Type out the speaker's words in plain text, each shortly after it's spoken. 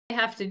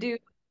have to do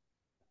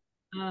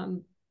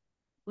um,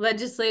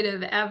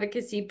 legislative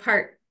advocacy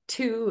part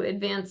 2,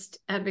 advanced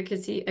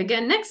advocacy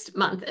again next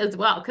month as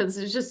well, because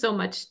there's just so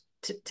much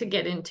to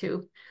get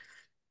into.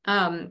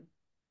 Um,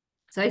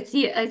 so I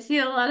see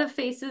a lot of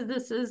faces.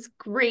 This is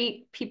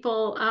great.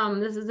 People,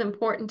 this is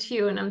important to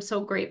you, and I'm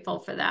so grateful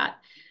for that.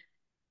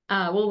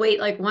 We'll wait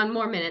like 1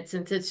 more minute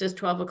since it's just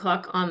 12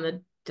 o'clock on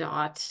the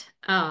dot.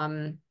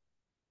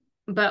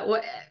 But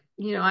what,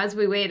 as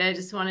we wait, I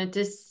just wanted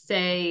to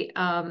say,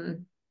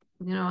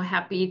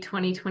 happy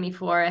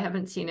 2024. I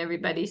haven't seen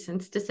everybody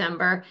since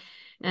December,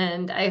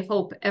 and I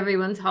hope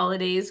everyone's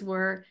holidays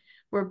were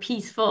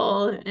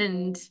peaceful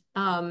and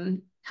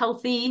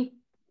healthy.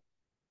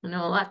 I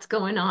know lots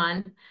going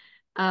on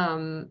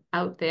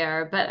out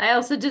there, but I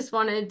also just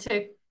wanted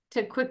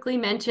to quickly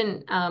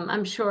mention,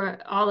 I'm sure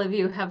all of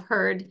you have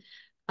heard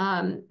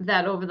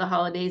that over the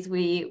holidays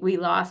we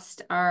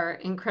lost our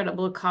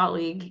incredible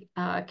colleague,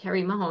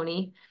 Carrie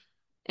Mahoney.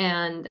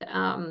 And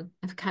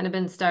I've kind of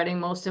been starting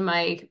most of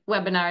my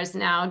webinars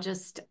now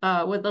just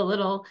with a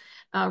little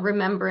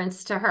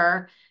remembrance to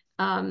her.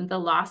 The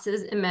loss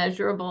is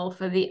immeasurable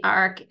for the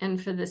ARC and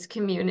for this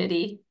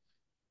community.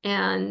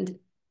 And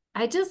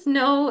I just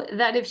know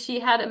that if she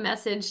had a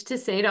message to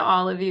say to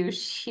all of you,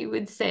 she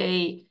would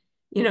say,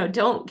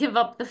 don't give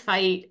up the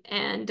fight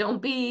and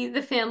don't be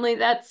the family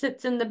that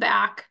sits in the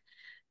back.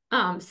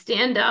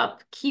 Stand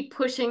up, keep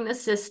pushing the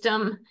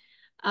system.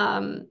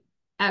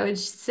 I would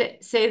say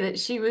that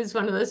she was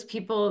one of those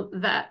people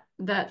that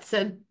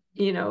said,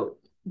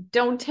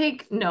 don't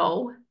take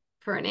no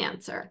for an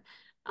answer.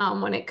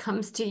 When it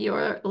comes to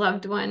your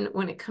loved one,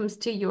 when it comes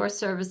to your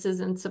services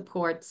and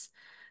supports,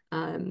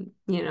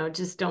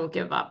 just don't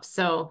give up.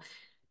 So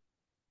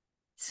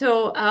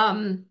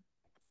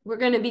we're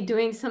going to be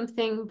doing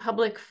something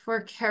public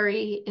for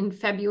Carrie in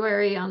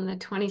February on the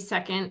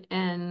 22nd.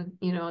 And,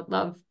 I'd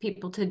love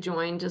people to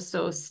join, just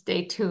so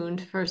stay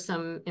tuned for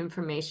some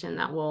information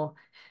that will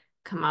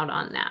come out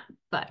on that.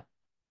 But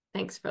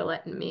thanks for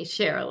letting me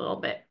share a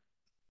little bit.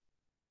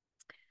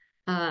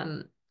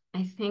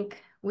 I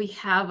think we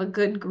have a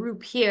good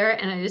group here,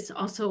 and I just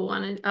also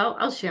wanted,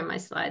 I'll share my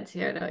slides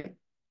here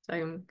so I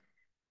can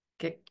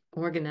get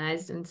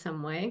organized in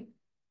some way.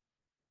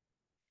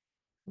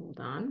 Hold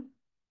on.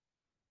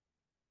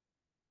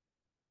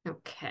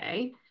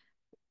 Okay.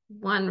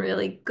 One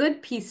really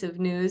good piece of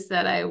news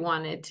that I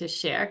wanted to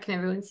share. Can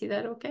everyone see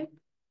that okay?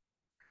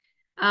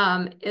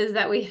 Is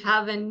that we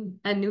have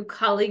a new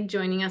colleague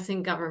joining us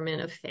in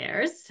government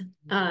affairs.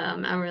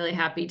 I'm really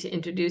happy to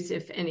introduce,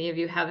 if any of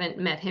you haven't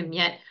met him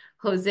yet,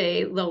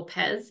 Jose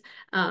Lopez.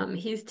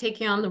 He's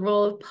taking on the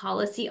role of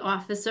policy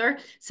officer.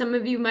 Some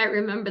of you might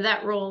remember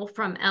that role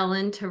from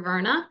Ellen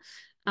Taverna.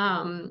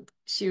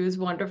 She was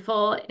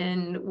wonderful,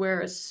 and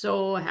we're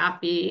so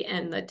happy,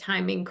 and the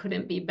timing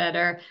couldn't be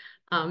better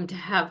to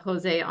have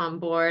Jose on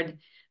board.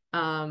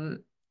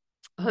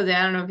 Jose,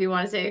 I don't know if you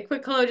want to say a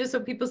quick hello just so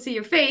people see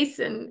your face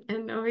and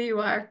know who you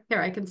are.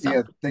 Here, I can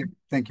Yeah, stop.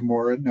 thank you,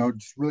 Maura. No,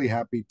 just really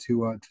happy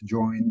to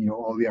join.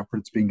 All the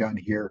efforts being done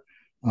here,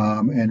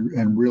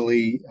 and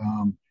really,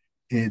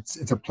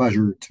 it's a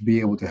pleasure to be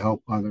able to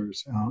help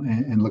others,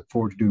 and look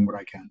forward to doing what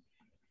I can.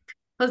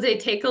 Jose,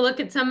 take a look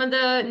at some of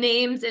the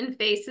names and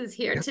faces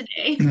here Yep.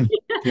 today.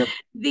 Yep.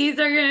 These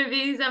are going to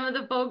be some of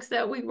the folks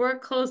that we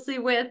work closely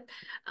with,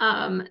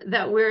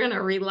 that we're going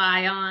to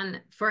rely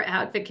on for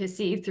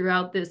advocacy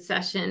throughout this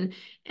session.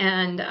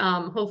 And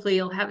hopefully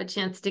you'll have a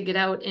chance to get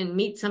out and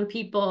meet some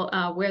people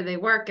where they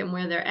work and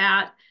where they're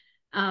at,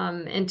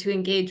 and to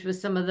engage with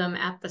some of them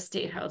at the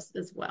State House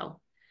as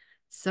well.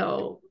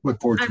 So Look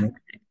forward to it.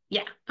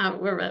 yeah,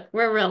 we're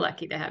real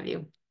lucky to have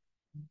you.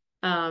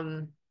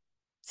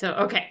 So,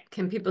 okay,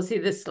 can people see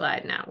this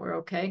slide now? We're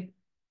okay?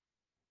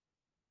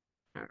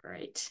 All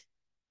right.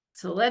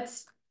 So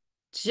let's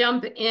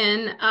jump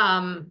in.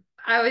 I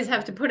always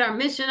have to put our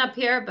mission up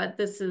here, but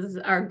this is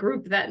our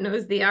group that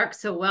knows the ARC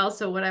so well.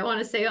 So what I want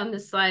to say on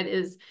this slide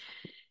is,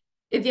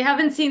 if you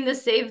haven't seen the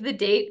save the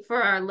date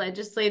for our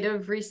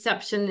legislative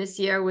reception this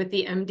year with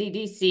the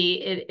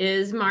MDDC, it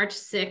is March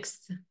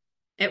 6th.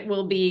 It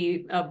will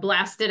be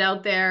blasted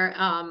out there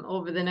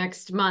over the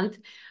next month,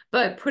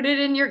 but put it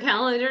in your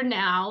calendar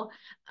now.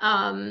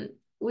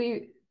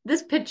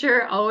 This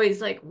picture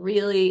always like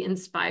really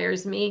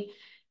inspires me,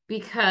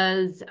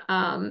 because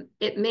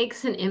it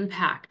makes an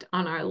impact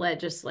on our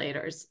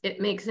legislators.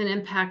 It makes an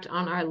impact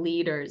on our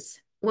leaders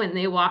when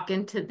they walk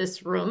into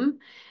this room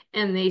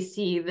and they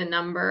see the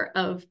number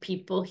of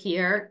people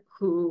here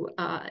who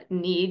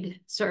need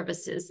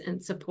services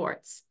and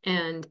supports.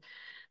 And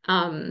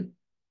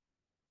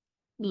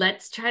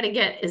let's try to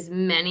get as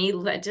many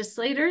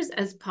legislators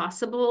as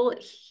possible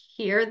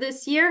here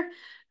this year.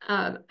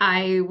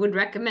 I would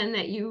recommend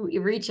that you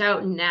reach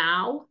out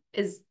now,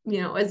 as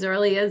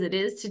early as it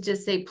is, to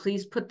just say,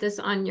 please put this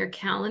on your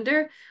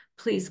calendar.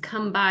 Please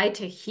come by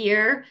to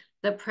hear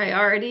the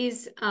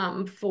priorities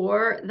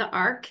for the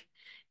ARC,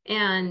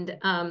 and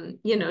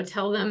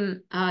tell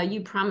them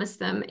you promised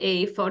them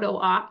a photo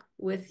op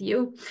with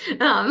you.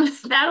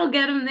 That'll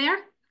get them there.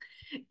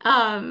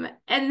 And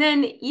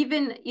then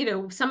even,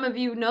 some of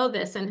you know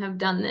this and have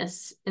done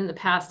this in the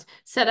past,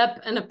 set up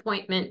an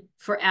appointment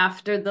for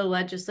after the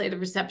legislative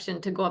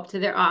reception to go up to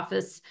their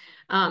office.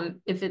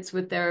 If it's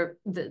with the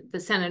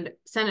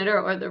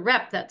senator or the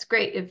rep, that's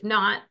great. If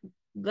not,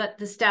 let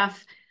the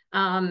staff,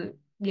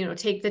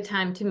 take the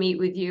time to meet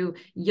with you.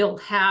 You'll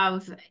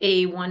have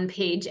a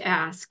one-page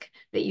ask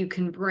that you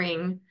can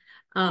bring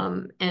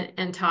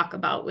and talk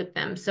about with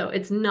them. So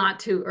it's not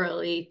too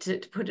early to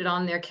put it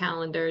on their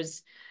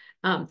calendars.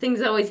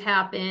 Things always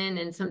happen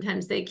and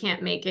sometimes they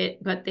can't make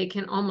it, but they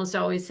can almost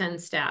always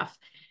send staff.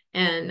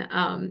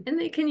 And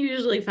they can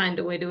usually find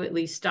a way to at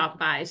least stop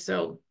by.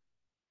 So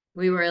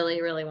we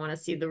really, really want to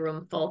see the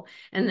room full.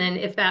 And then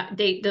if that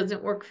date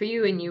doesn't work for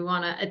you and you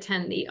want to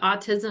attend the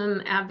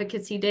Autism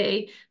Advocacy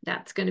Day,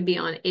 that's going to be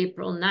on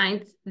April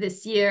 9th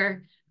this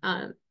year.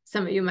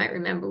 Some of you might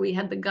remember we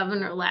had the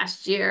governor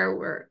last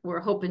year. We're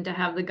hoping to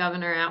have the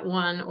governor at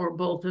one or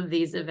both of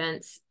these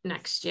events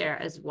next year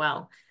as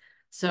well.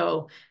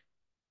 So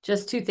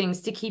just two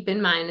things to keep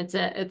in mind.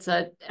 It's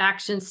a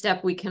action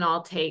step we can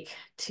all take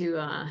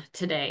to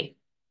today.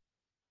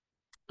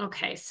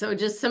 Okay, so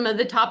just some of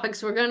the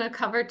topics we're going to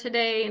cover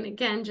today. And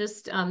again,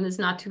 just there's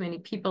not too many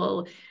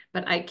people,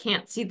 but I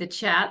can't see the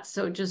chat.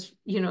 So just,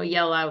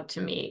 yell out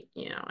to me,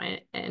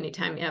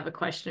 anytime you have a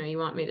question or you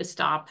want me to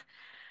stop.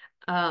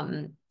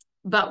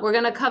 But we're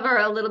going to cover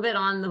a little bit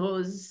on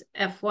those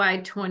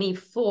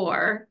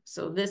FY24.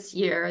 So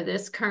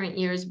this current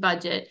year's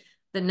budget,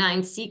 the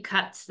 9C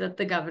cuts that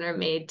the governor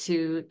made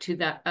to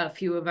a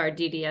few of our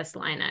DDS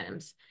line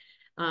items.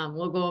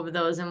 We'll go over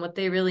those and what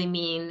they really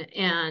mean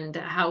and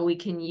how we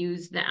can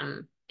use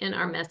them in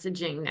our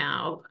messaging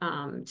now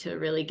to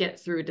really get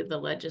through to the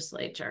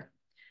legislature.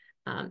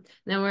 Then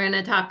we're going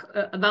to talk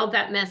about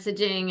that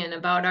messaging and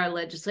about our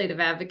legislative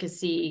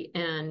advocacy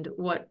and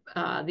what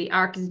the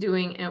ARC is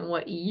doing and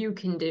what you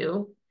can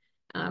do,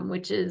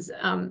 which is,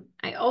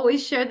 I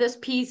always share this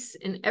piece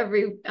in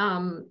every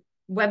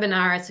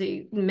webinar.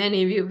 So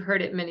many of you have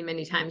heard it many,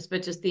 many times,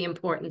 but just the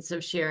importance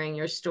of sharing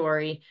your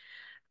story.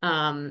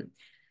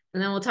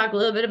 And then we'll talk a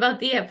little bit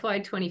about the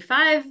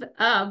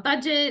FY25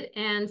 budget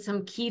and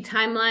some key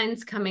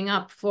timelines coming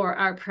up for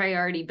our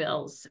priority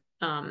bills.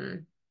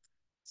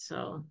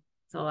 So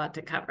it's a lot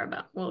to cover,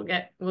 but we'll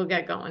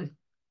get going.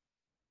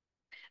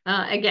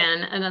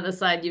 Again, another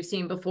slide you've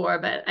seen before,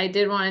 but I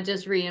did want to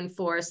just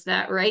reinforce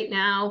that right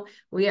now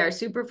we are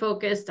super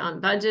focused on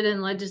budget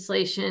and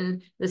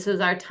legislation. This is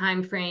our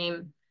time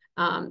frame.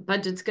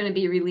 Budget's going to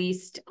be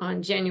released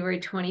on January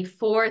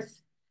 24th.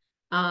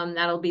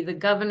 That'll be the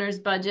governor's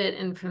budget.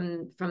 And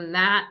from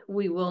that,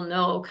 we will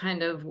know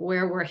kind of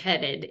where we're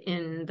headed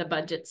in the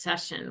budget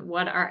session,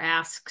 what our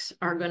asks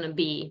are going to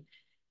be.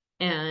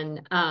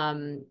 And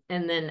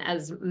then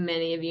as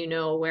many of you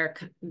know, where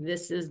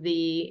this is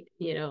the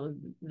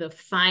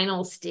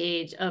final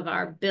stage of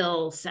our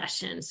bill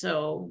session.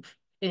 So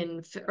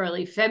in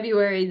early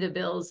February, the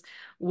bills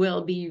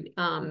will be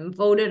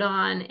voted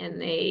on,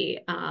 and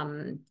they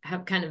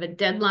have kind of a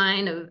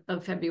deadline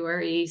of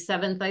February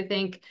 7th, I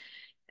think.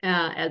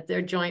 At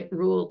their joint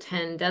Rule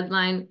 10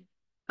 deadline,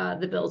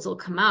 the bills will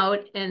come out.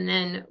 And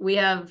then we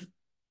have,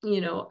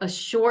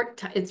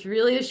 it's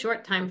really a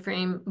short time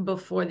frame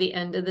before the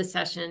end of the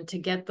session to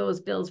get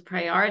those bills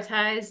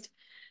prioritized,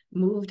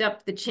 moved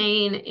up the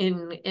chain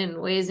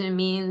in ways and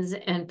means,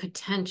 and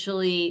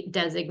potentially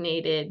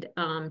designated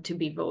to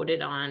be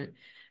voted on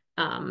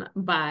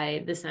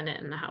by the Senate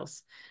and the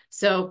House.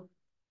 So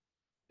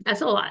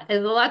that's a lot.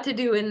 There's a lot to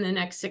do in the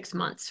next 6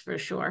 months for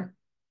sure.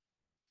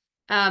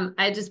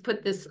 I just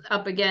put this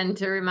up again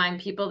to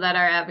remind people that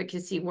our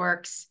advocacy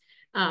works,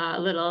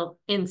 little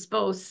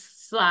inspo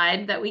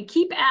slide that we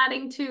keep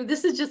adding to.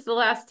 This is just the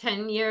last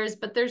 10 years,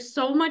 but there's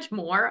so much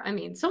more. I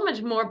mean, so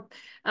much more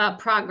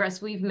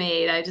progress we've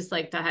made. I just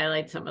like to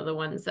highlight some of the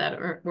ones that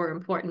were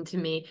important to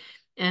me.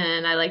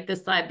 And I like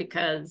this slide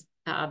because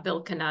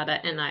Bill Canada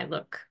and I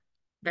look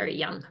very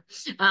young.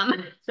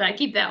 So I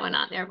keep that one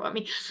on there for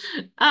me.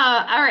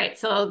 All right,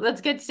 so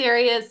let's get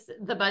serious.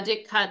 The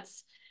budget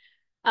cuts.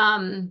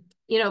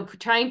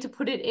 Trying to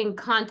put it in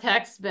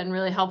context, been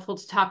really helpful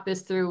to talk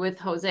this through with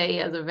Jose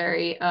as a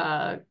very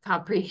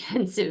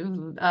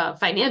comprehensive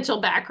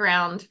financial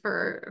background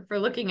for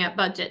looking at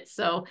budgets.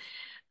 So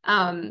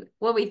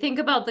when we think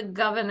about the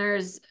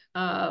governor's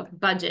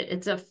budget,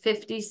 it's a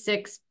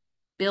 $56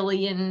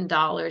 billion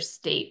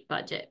state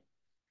budget.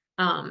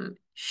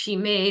 She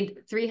made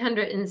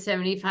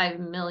 $375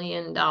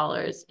 million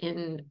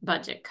in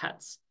budget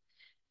cuts.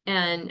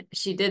 And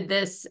she did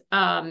this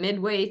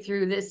midway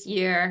through this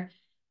year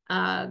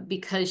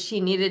because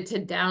she needed to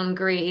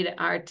downgrade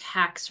our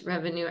tax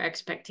revenue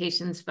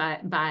expectations by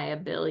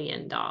 $1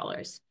 billion.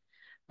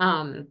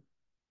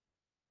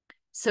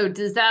 So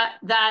does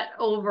that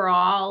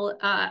overall,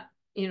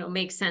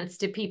 make sense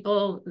to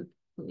people?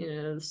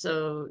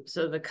 So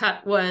the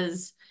cut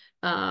was,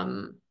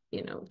 to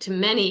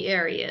many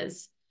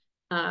areas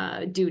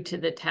due to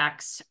the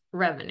tax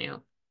revenue.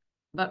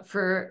 But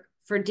for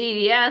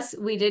DDS,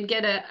 we did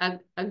get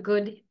a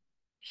good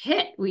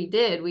hit. We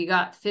did. We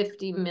got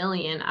 50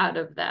 million out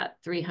of that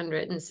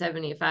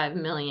 375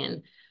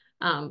 million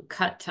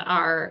cut to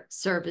our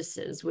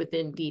services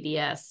within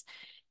DDS.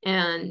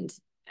 And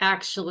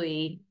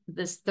actually,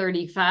 this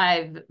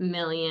 35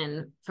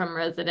 million from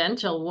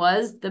residential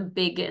was the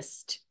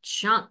biggest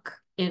chunk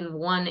in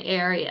one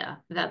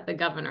area that the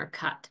governor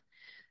cut.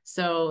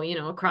 So, you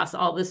know, across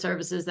all the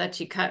services that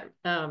she cut,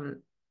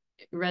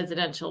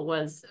 residential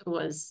was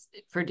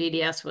for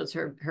DDS was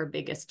her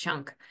biggest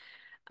chunk.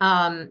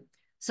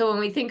 So when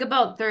we think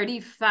about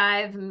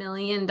 $35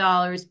 million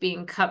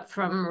being cut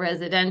from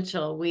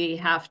residential, we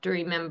have to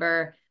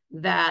remember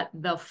that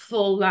the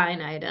full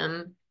line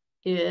item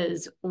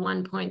is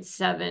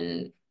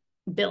 1.7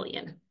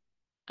 billion.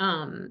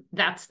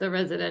 That's the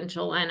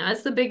residential line.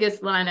 That's the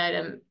biggest line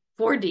item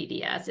for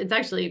DDS. It's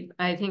actually,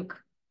 I think,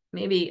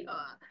 maybe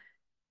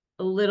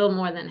a little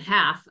more than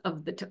half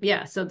of the,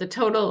 yeah. So the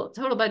total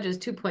budget is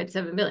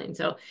 2.7 billion.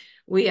 So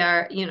we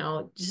are, you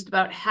know, just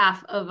about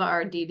half of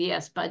our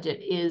DDS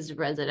budget is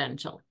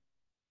residential.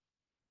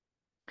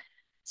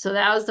 So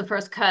that was the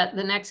first cut.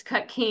 The next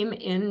cut came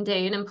in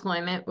day and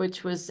employment,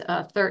 which was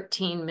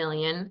 13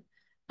 million.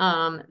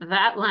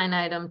 That line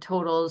item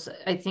totals,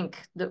 I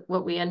think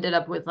what we ended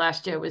up with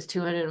last year was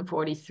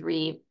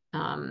 243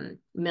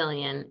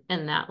 million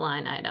in that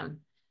line item.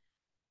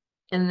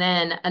 And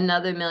then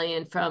another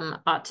million from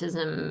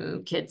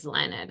autism kids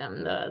line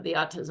item, the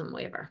autism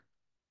waiver.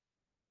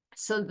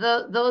 So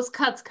those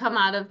cuts come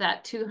out of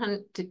that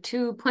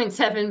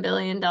 $2.7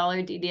 billion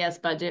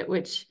DDS budget,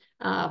 which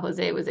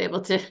Jose was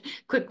able to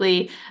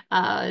quickly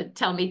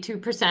tell me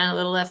 2%, a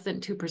little less than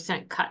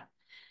 2% cut.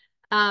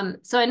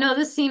 So I know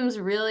this seems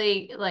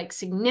really like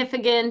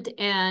significant,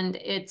 and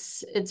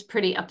it's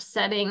pretty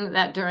upsetting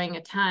that during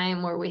a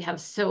time where we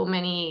have so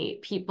many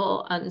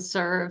people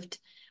unserved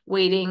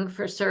waiting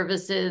for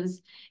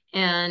services,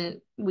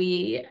 and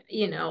we,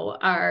 you know,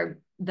 are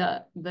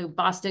the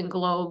Boston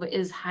Globe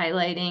is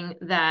highlighting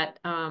that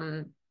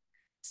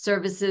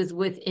services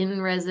within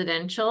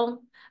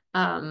residential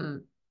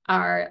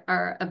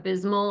are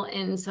abysmal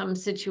in some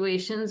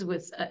situations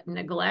with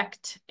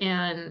neglect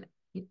and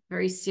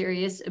very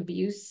serious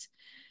abuse.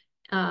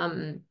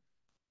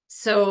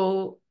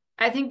 So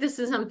I think this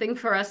is something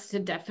for us to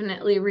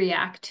definitely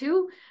react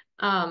to.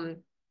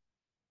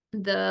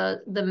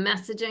 The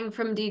messaging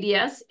from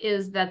DDS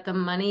is that the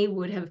money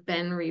would have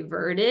been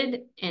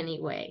reverted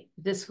anyway.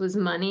 This was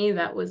money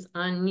that was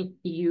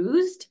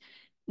unused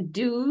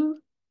due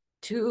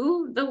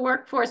to the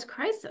workforce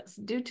crisis,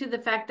 due to the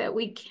fact that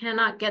we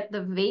cannot get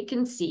the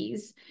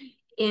vacancies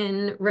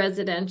in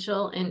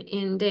residential and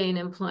in day and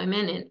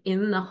employment and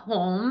in the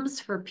homes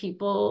for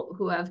people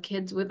who have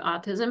kids with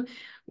autism.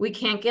 We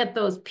can't get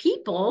those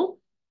people,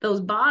 those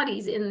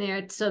bodies in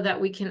there so that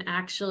we can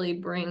actually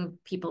bring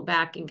people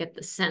back and get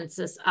the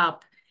census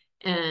up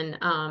and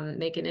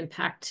make an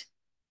impact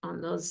on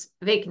those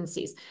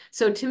vacancies.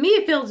 So to me,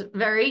 it feels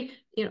very,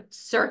 you know,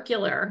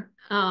 circular.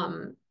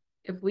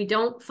 If we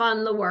don't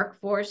fund the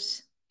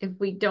workforce, if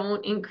we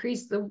don't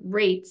increase the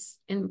rates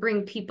and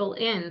bring people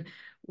in,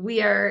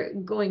 we are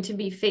going to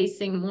be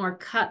facing more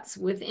cuts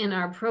within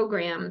our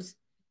programs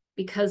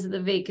because of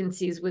the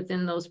vacancies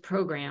within those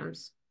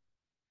programs.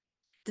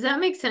 Does that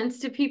make sense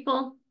to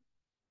people?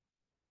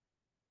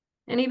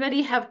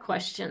 Anybody have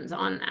questions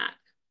on that?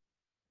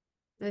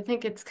 I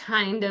think it's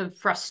kind of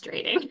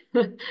frustrating,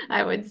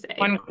 I would say.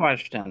 One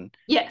question.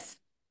 Yes.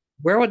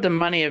 Where would the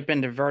money have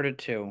been diverted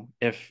to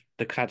if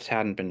the cuts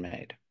hadn't been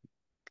made?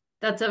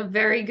 That's a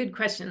very good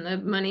question. The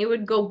money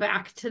would go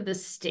back to the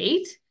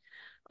state,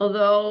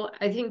 although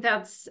I think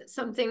that's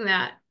something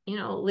that, you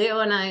know, Leo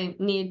and I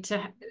need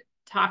to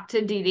talk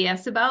to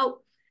DDS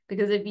about,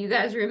 because if you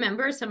guys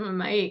remember, some of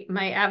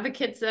my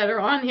advocates that are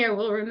on here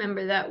will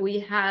remember that we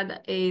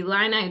had a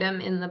line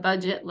item in the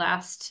budget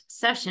last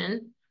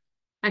session.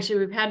 Actually,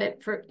 we've had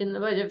it in the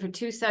budget for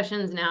 2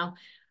 sessions now.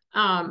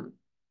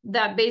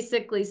 That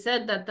basically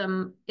said that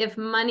if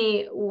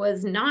money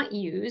was not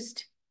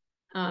used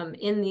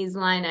in these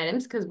line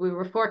items, because we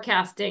were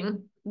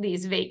forecasting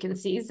these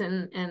vacancies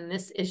and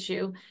this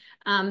issue,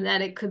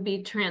 that it could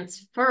be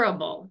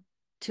transferable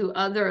to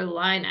other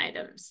line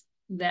items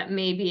that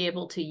may be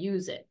able to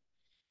use it.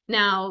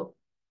 Now,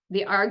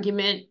 the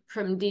argument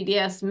from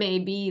DDS may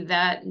be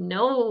that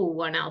no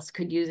one else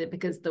could use it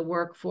because the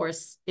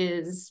workforce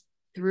is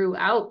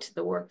throughout.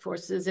 The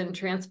workforce is in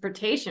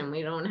transportation.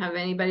 We don't have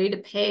anybody to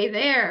pay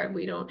there.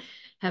 We don't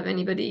have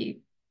anybody,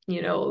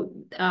 you know,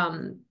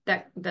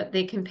 that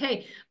they can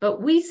pay.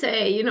 But we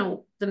say, you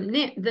know,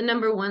 the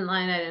number one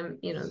line item,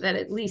 you know, that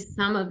at least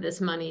some of this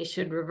money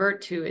should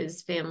revert to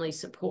is family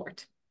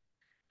support.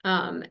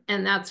 And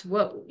that's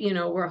what, you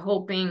know, we're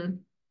hoping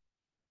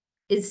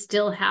is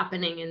still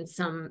happening in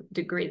some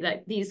degree,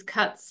 that these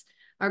cuts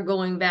are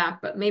going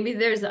back, but maybe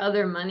there's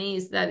other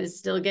monies that is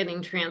still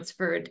getting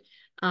transferred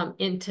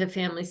into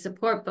family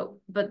support,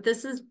 but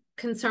this is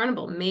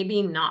concernable,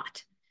 maybe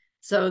not.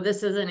 So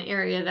this is an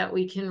area that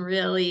we can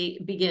really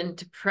begin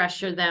to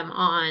pressure them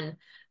on,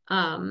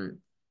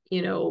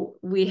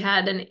 we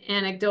had an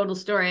anecdotal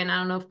story, and I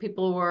don't know if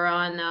people were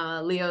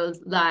on Leo's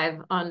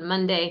live on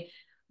Monday,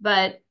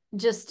 but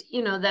just,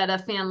 that a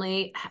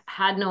family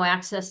had no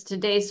access to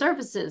day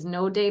services,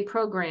 no day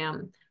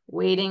program,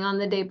 waiting on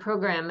the day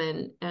program,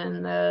 and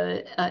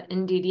the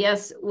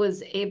NDDS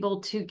was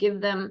able to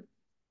give them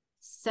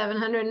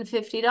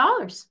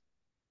 $750.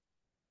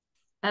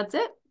 That's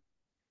it.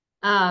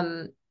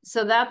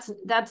 So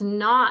that's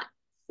not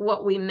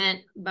what we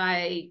meant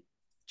by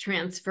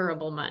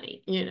transferable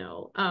money,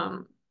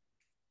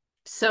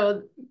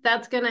 so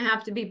that's going to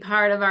have to be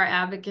part of our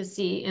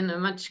advocacy in a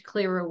much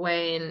clearer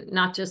way, and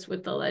not just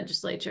with the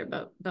legislature,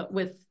 but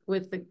with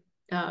the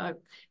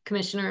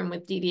commissioner and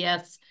with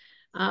DDS.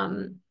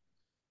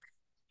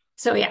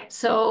 So yeah,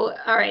 so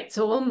all right,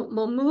 so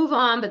we'll move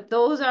on, but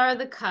those are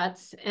the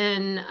cuts,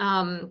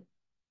 and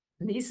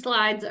these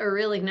slides are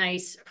really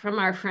nice from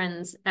our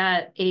friends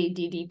at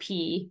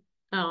ADDP.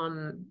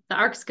 The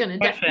ARC's going to Question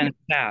in definitely.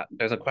 chat.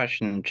 There's a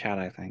question in chat,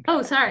 I think.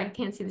 Oh, sorry, I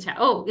can't see the chat.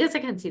 Oh, yes, I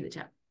can see the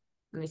chat.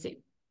 Let me see.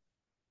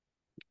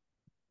 I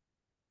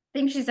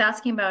think she's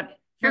asking about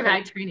For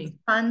guide training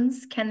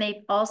funds. Can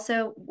they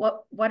also,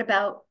 what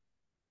about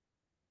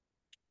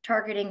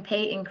targeting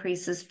pay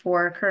increases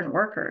for current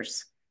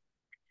workers?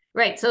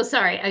 Right. So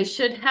sorry, I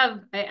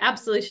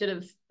absolutely should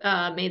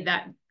have made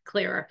that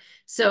clearer.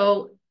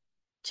 So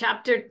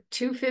chapter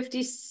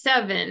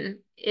 257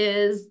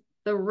 is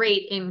the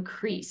rate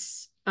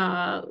increase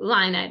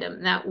line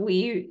item that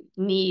we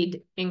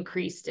need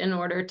increased in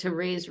order to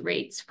raise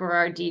rates for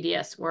our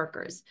DDS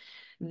workers.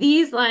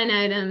 These line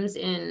items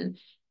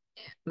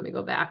let me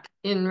go back,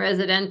 in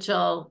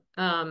residential,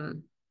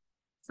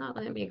 it's not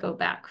letting me go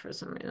back for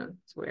some reason,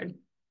 it's weird.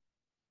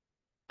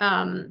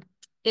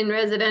 In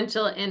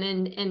residential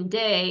and in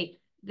day,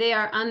 they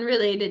are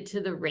unrelated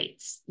to the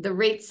rates. The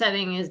rate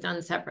setting is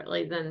done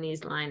separately than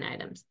these line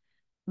items.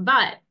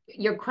 But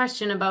your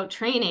question about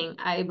training,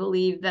 I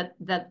believe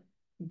that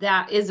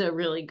is a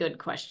really good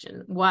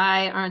question.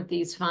 Why aren't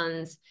these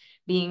funds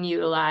being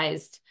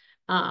utilized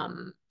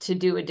to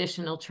do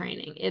additional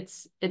training?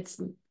 It's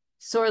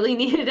sorely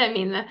needed. I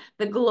mean,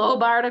 the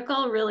Globe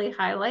article really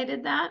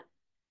highlighted that.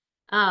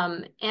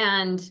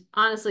 And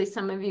honestly,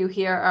 some of you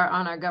here are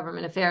on our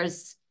government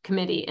affairs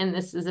committee, and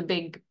this is a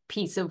big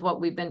piece of what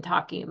we've been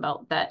talking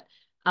about, that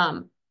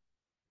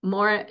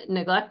more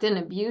neglect and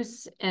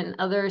abuse and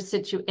other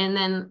and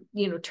then,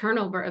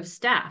 turnover of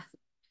staff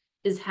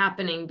is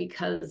happening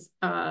because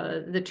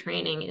the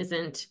training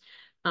isn't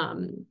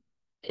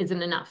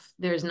enough.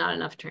 There's not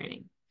enough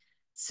training.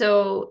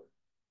 So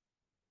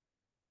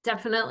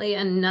definitely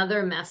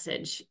another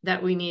message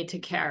that we need to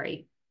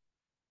carry.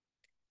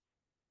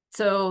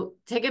 So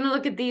taking a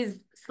look at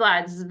these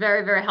slides is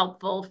very, very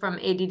helpful from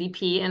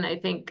ADDP. And I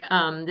think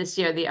this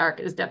year the ARC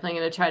is definitely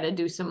going to try to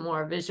do some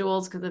more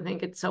visuals because I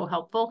think it's so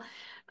helpful.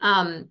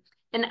 And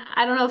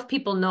I don't know if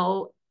people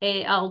know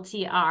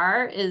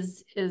ALTR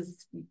is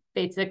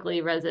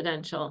basically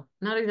residential.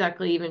 Not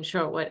exactly even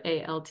sure what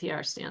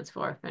ALTR stands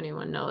for, if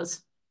anyone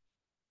knows.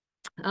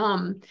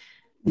 Yeah,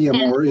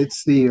 Maura,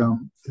 it's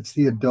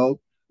the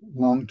adult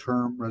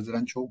long-term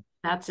residential.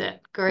 That's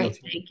it. Great.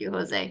 LTR. Thank you,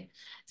 Jose.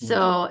 Yeah.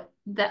 So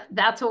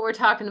that's what we're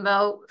talking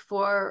about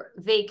for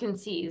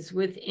vacancies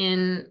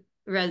within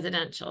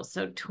residential.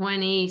 So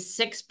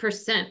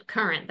 26%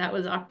 current. That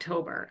was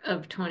October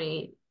of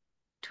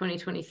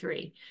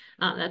 2023.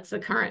 That's the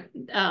current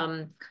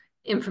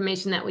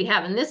information that we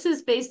have. And this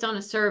is based on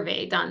a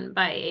survey done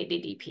by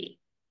ADDP.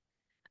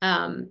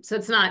 So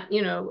it's not,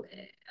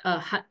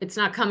 it's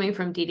not coming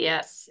from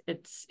DDS.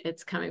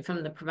 It's coming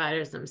from the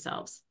providers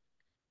themselves.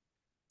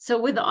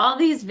 So with all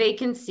these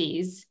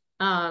vacancies,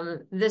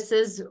 this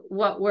is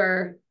what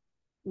we're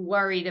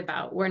worried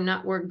about. We're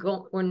not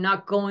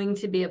going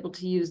to be able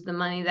to use the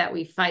money that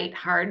we fight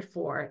hard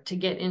for to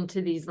get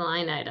into these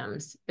line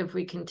items if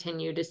we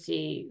continue to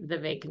see the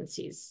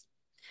vacancies.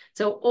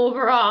 So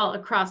overall,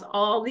 across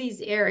all these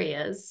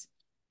areas,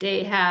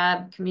 day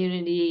hab,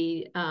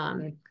 community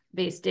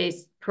based day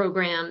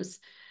programs,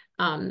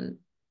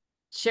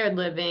 shared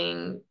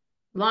living,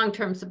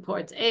 long-term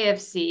supports,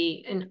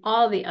 AFC, and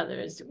all the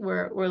others,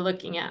 we're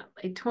looking at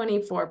a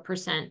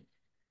 24%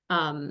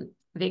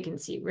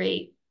 vacancy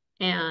rate.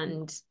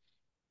 And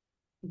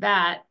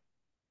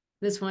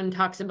this one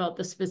talks about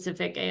the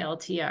specific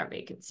ALTR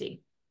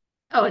vacancy.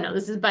 Oh, no,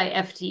 this is by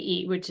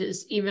FTE, which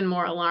is even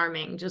more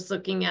alarming, just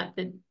looking at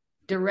the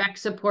direct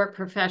support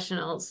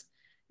professionals.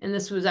 And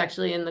this was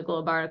actually in the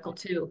Globe article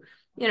too,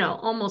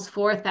 almost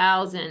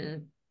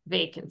 4,000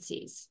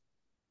 vacancies.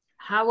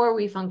 How are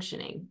we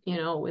functioning,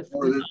 with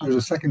There's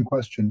a second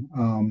question.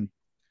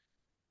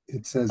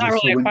 It says, Not so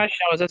really a when, question.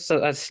 Was this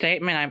a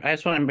statement? I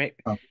just want to make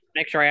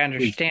sure I please.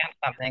 understand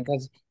something,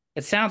 because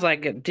it sounds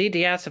like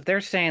DDS, if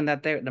they're saying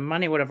that the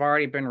money would have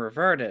already been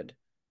reverted,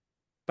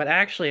 but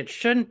actually it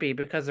shouldn't be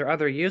because there are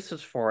other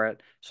uses for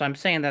it. So I'm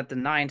saying that the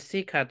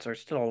 9C cuts are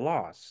still a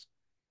loss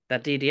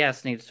that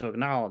DDS needs to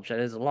acknowledge. That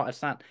is a loss.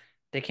 It's not,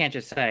 they can't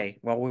just say,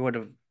 well, we would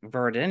have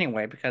reverted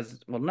anyway, because,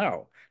 well,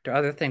 no, there are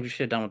other things we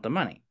should have done with the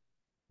money,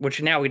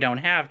 which now we don't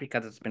have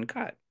because it's been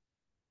cut.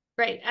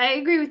 Right. I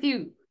agree with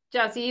you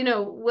Jesse,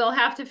 we'll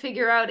have to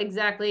figure out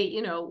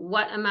exactly,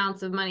 what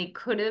amounts of money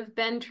could have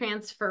been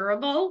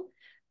transferable.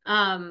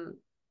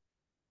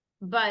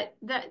 But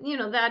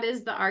that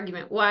is the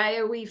argument. Why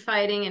are we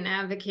fighting and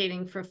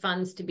advocating for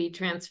funds to be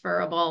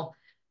transferable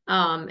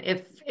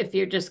if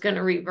you're just going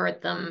to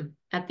revert them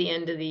at the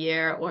end of the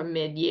year or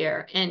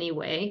mid-year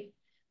anyway?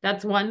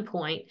 That's one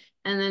point.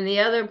 And then the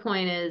other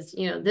point is,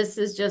 this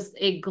is just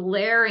a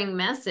glaring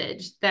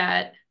message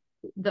that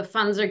the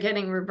funds are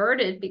getting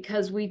reverted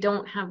because we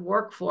don't have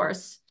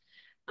workforce.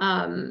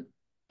 And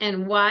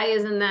why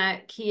isn't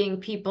that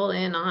keying people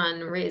in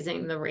on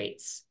raising the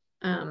rates?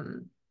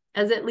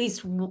 As at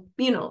least,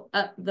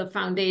 the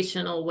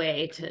foundational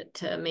way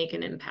to make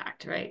an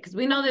impact, right? Because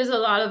we know there's a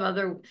lot of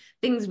other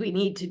things we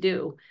need to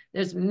do.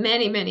 There's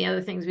many, many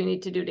other things we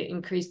need to do to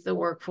increase the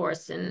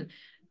workforce in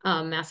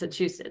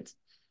Massachusetts.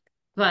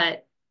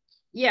 But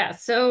yeah,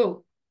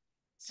 so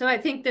I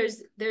think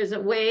there's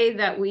a way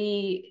that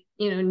we,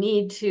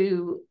 need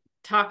to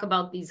talk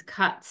about these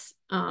cuts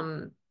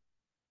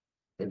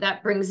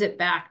that brings it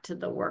back to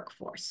the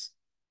workforce,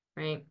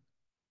 right?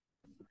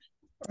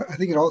 I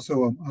think it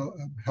also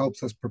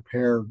helps us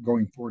prepare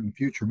going forward in the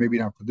future, maybe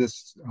not for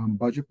this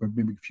budget, but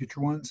maybe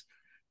future ones,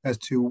 as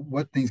to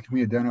what things can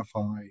we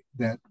identify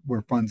that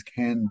where funds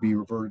can be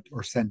reverted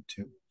or sent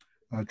to,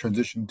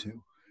 transition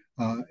to,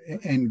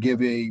 and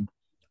give a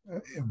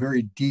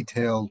very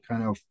detailed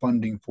kind of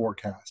funding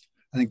forecast.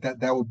 I think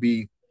that would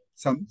be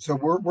some. So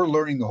we're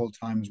learning the whole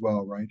time as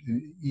well, right?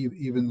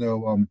 Even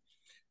though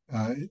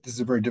this is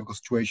a very difficult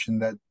situation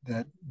that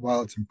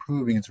while it's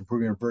improving at a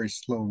very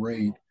slow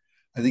rate.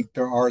 I think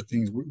there are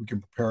things we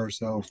can prepare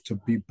ourselves to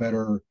be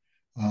better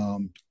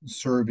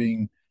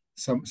serving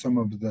some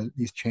of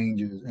these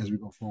changes as we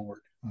go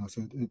forward.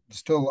 So it's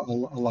still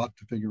a lot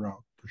to figure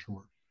out for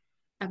sure.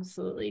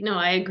 Absolutely. No,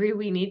 I agree.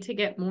 We need to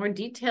get more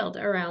detailed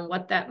around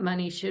what that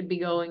money should be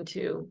going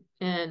to.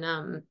 And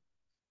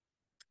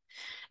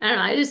I don't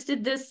know, I just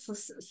did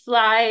this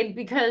slide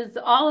because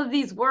all of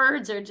these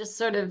words are just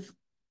sort of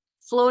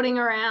floating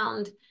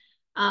around.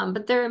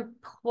 But they're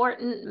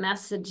important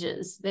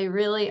messages. They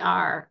really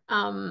are.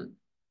 When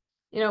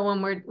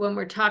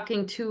we're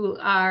talking to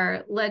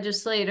our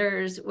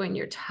legislators, when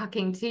you're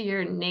talking to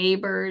your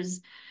neighbors,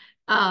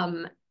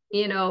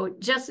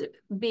 just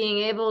being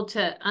able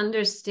to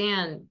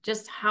understand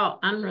just how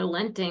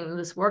unrelenting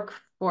this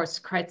workforce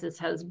crisis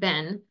has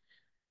been.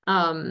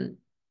 To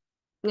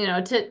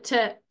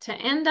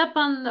end up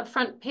on the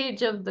front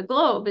page of the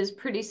Globe is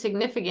pretty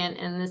significant,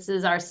 and this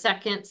is our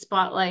second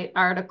spotlight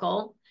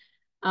article.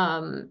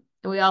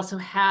 We also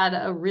had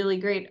a really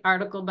great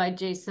article by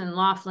Jason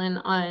Laughlin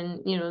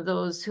on,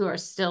 those who are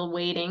still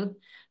waiting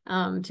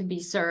to be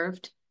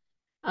served.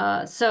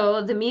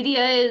 So the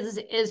media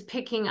is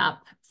picking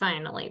up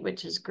finally,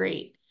 which is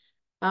great.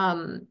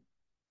 So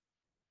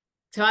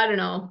I don't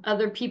know,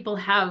 other people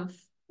have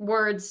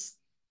words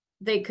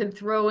they could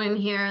throw in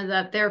here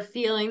that they're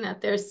feeling, that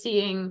they're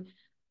seeing,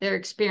 they're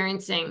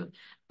experiencing.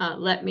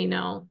 Let me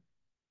know.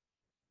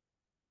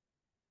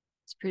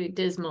 It's pretty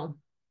dismal.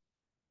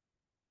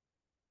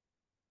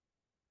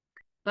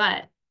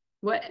 But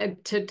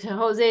what to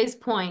Jose's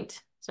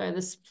point, sorry,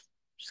 this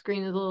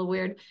screen is a little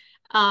weird.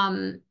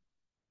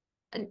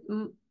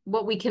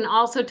 What we can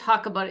also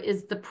talk about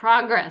is the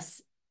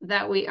progress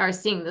that we are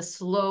seeing, the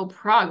slow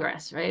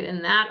progress, right?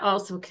 And that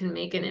also can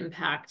make an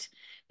impact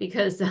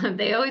because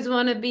they always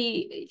want to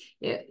be,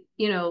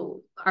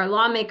 our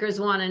lawmakers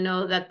want to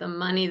know that the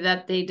money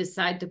that they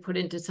decide to put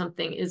into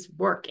something is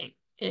working.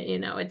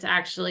 It's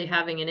actually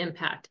having an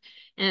impact.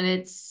 And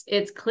it's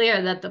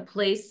clear that the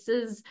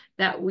places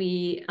that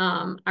we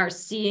are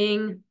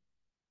seeing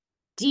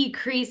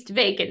decreased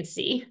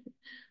vacancy,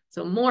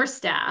 so more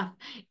staff,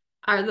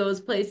 are those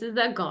places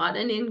that got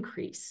an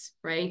increase,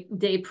 right?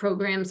 Day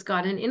programs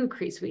got an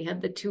increase. We had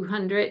the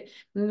 200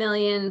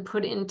 million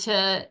put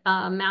into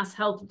mass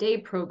health day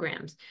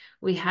programs.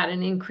 We had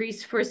an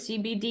increase for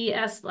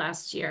CBDS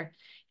last year.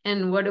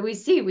 And what do we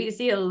see? We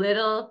see a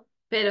little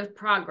bit of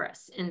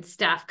progress in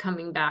staff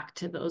coming back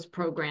to those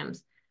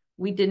programs.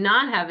 We did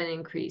not have an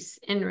increase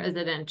in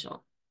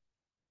residential.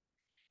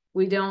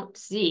 We don't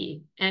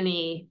see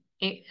any,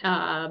 we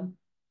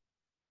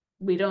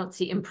don't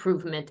see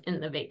improvement in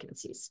the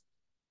vacancies.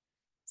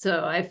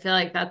 So I feel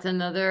like that's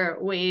another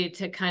way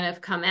to kind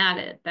of come at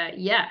it, that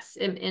yes,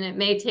 and it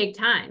may take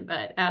time,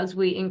 but as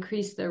we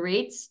increase the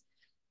rates,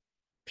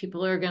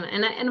 people are gonna,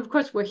 and of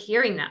course we're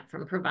hearing that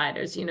from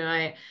providers.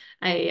 I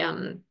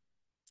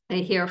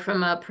hear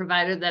from a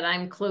provider that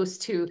I'm close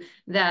to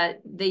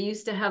that they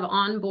used to have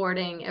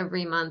onboarding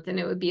every month and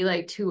it would be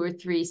like 2 or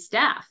 3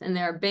 staff and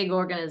they're a big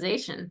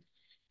organization.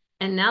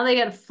 And now they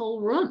got a full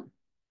room.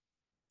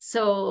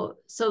 So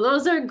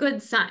those are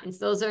good signs.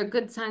 Those are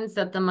good signs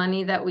that the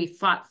money that we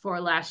fought for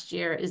last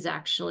year is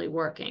actually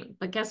working.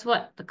 But guess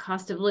what? The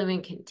cost of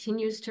living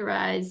continues to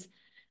rise.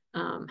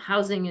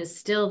 Housing is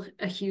still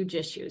a huge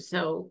issue.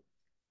 So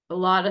a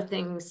lot of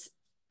things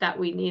that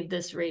we need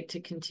this rate to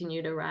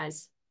continue to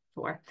rise.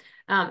 for.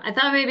 I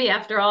thought maybe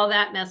after all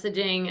that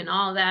messaging and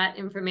all that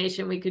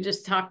information, we could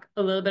just talk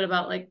a little bit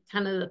about like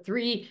kind of the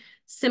 3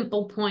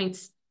 simple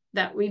points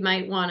that we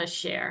might want to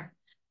share.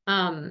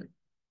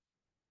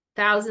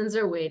 Thousands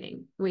are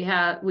waiting. We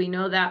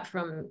know that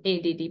from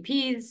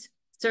ADDP's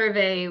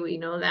survey. We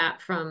know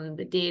that from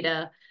the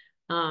data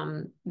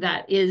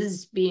that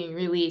is being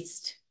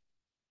released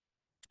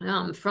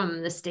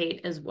from the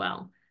state as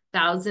well.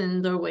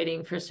 Thousands are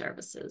waiting for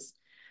services.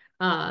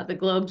 The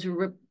Globe's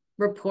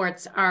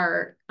reports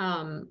are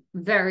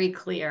very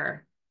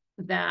clear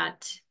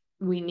that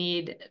we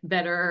need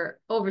better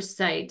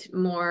oversight,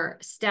 more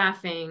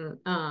staffing,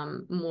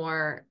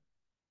 more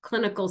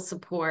clinical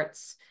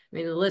supports. I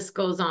mean, the list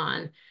goes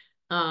on.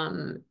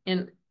 And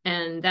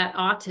that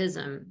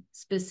autism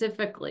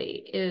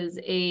specifically is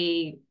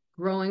a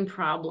growing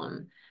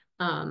problem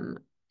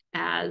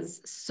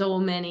as so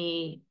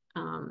many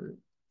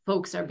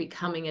folks are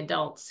becoming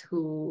adults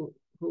who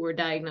were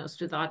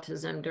diagnosed with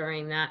autism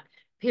during that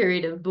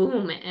period of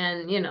boom.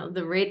 And, you know,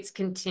 the rates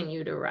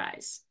continue to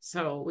rise.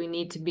 So we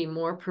need to be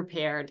more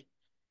prepared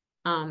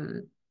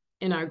in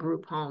our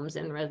group homes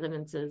and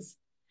residences.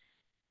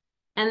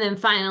 And then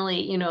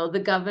finally, you know, the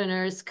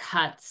governor's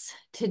cuts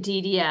to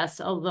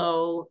DDS,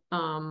 although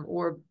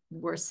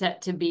were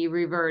set to be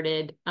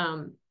reverted,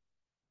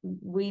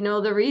 we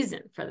know the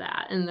reason for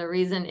that. And the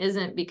reason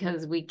isn't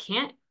because we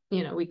can't,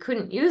 you know, we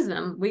couldn't use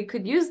them. We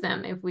could use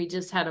them if we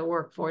just had a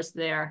workforce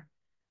there.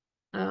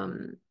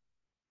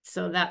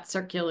 So that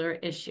circular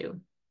issue.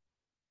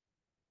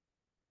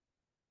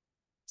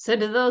 So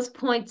do those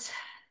points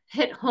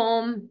hit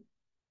home?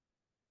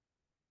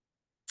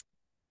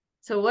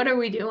 So what are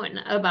we doing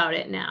about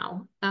it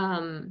now?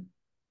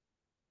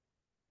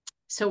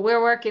 So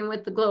we're working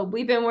with the Globe.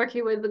 We've been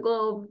working with the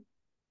Globe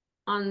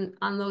on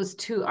those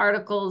 2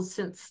 articles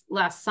since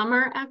last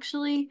summer,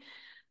 actually.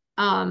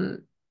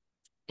 And,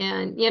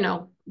 you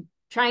know,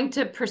 trying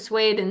to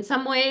persuade in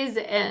some ways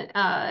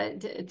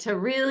and to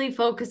really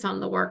focus on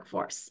the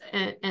workforce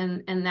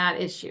and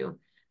that issue.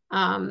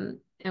 And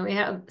we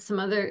have some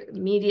other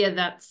media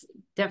that's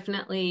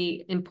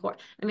definitely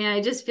important. I mean,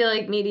 I just feel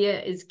like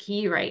media is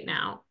key right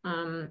now.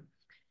 And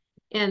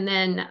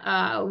then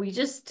we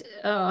just,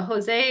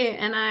 Jose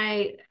and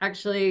I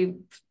actually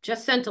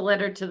just sent a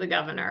letter to the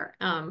governor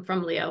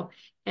from Leo.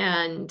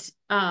 And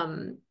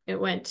it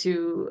went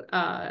to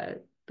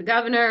the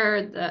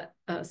governor,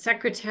 the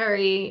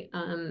secretary,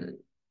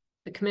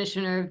 the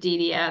commissioner of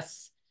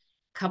DDS,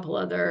 a couple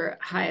other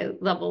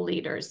high-level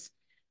leaders,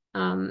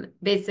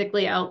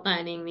 basically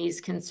outlining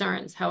these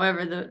concerns.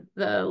 However,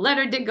 the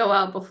letter did go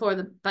out before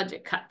the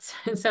budget cuts.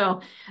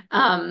 So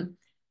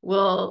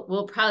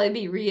we'll probably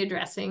be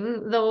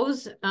readdressing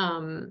those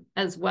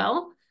as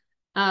well,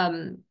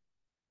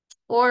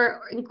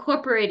 or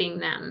incorporating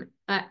them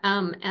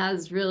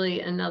as really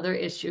another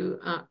issue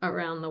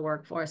around the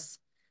workforce.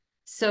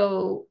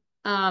 So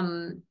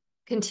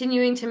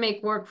continuing to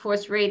make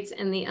workforce rates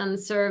and the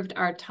unserved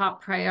our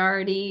top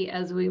priority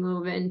as we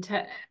move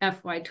into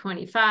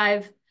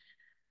FY25.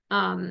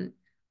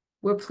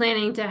 We're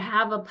planning to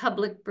have a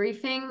public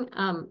briefing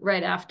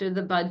right after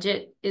the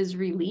budget is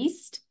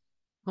released.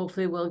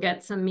 Hopefully we'll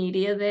get some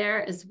media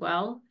there as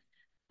well.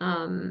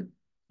 You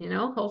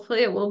know,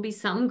 hopefully it will be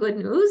some good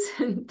news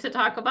to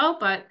talk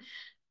about, but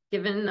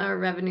given our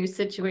revenue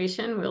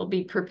situation, we'll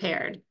be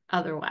prepared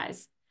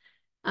otherwise.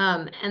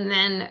 And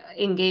then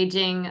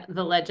engaging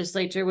the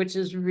legislature, which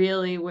is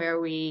really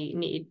where we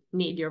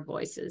need your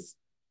voices.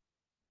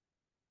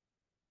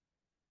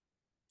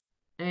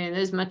 I mean,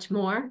 there's much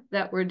more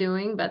that we're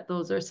doing, but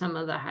those are some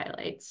of the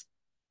highlights.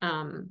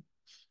 And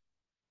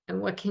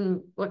what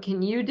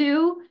can you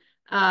do?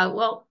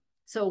 Well,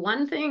 so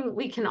one thing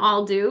we can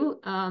all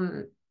do,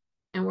 and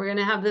we're going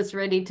to have this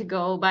ready to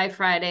go by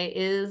Friday,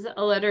 is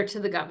a letter to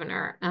the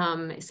governor.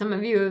 Some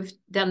of you have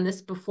done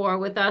this before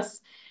with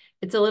us.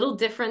 It's a little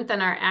different than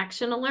our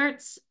action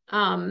alerts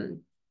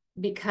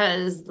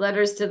because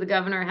letters to the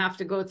governor have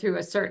to go through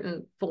a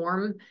certain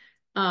form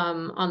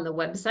on the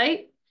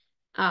website.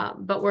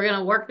 But we're going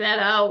to work that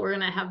out. We're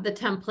going to have the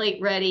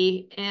template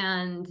ready.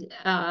 And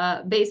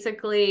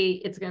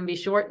basically, it's going to be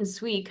short and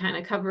sweet, kind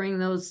of covering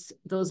those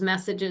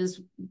messages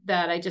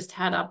that I just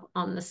had up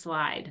on the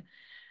slide.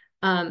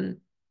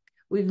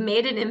 We've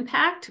made an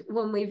impact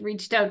when we've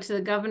reached out to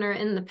the governor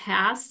in the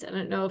past. I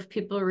don't know if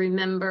people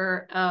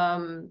remember.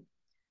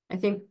 I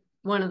think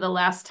one of the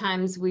last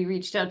times we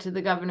reached out to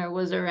the governor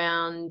was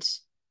around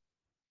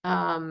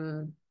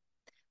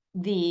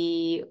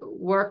the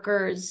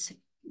workers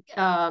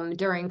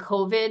during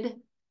COVID,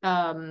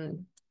 the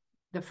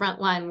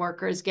frontline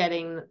workers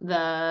getting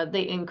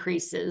the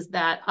increases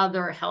that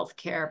other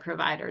healthcare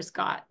providers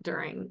got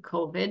during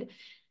COVID.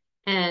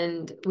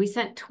 And we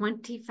sent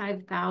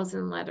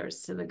 25,000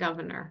 letters to the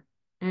governor,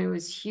 and it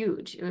was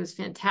huge. It was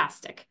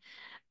fantastic.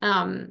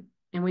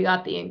 And we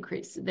got the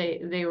increase.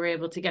 They were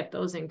able to get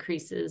those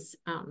increases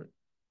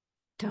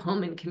to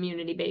home and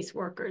community-based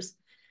workers.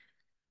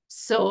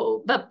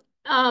 So, but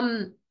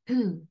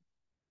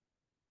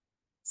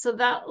So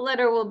that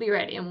letter will be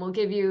ready, and we'll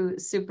give you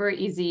super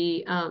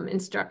easy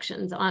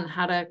instructions on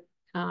how to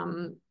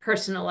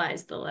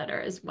personalize the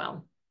letter as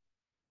well.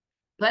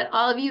 But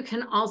all of you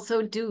can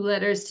also do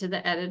letters to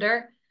the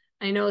editor.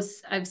 I know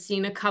I've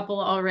seen a couple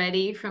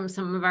already from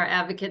some of our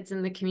advocates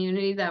in the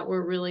community that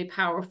were really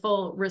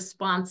powerful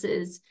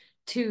responses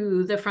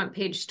to the front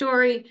page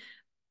story,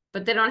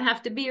 but they don't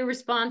have to be a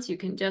response. You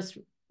can just,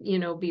 you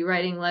know, be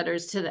writing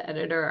letters to the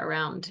editor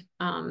around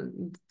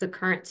the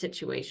current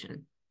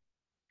situation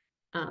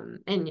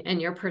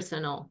and your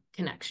personal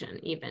connection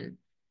even.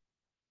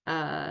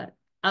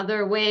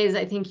 Other ways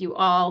I think you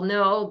all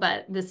know,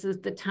 but this is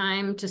the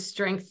time to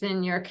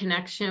strengthen your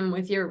connection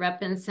with your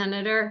rep and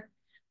senator,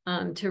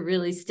 to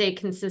really stay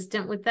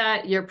consistent with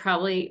that. You're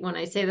probably, when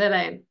I say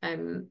that,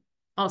 I'm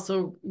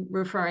also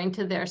referring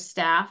to their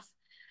staff.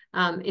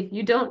 If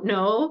you don't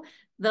know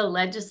the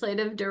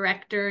legislative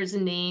director's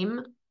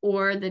name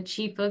or the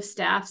chief of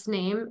staff's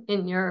name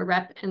in your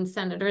rep and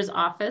senator's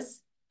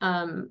office,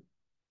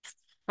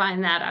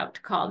 find that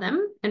out, call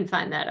them and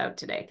find that out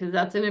today, because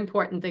that's an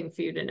important thing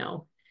for you to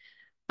know.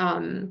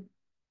 And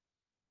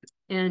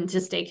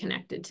to stay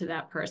connected to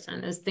that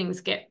person as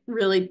things get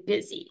really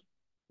busy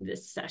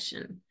this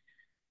session.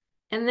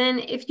 And then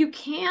if you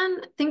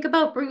can, think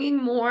about bringing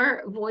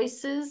more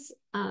voices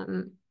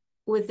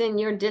within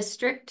your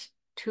district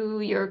to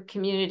your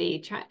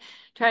community.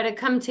 Try to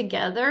come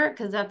together,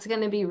 because that's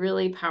going to be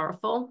really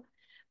powerful.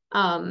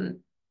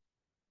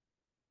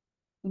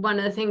 One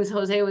of the things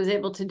Jose was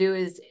able to do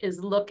is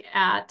look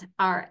at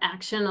our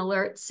action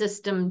alert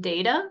system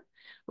data,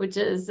 which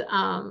is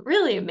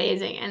really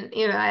amazing. And,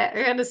 you know, I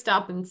got to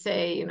stop and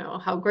say, you know,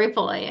 how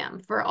grateful I am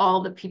for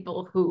all the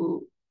people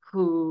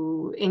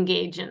who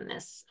engage in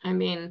this. I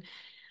mean,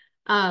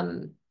 I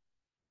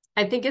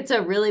think it's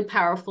a really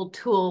powerful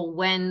tool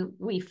when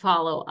we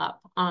follow up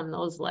on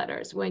those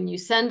letters. When you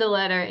send a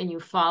letter and you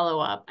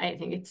follow up, I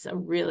think it's a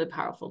really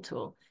powerful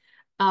tool.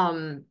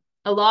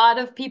 A lot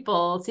of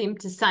people seem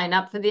to sign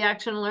up for the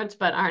action alerts,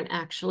 but aren't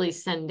actually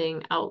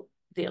sending out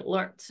the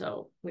alert.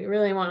 So we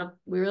really want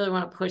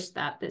to push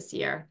that this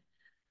year.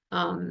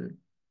 And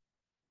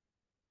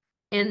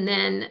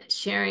then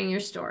sharing your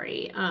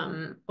story,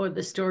 or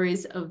the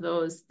stories of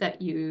those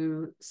that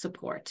you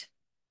support.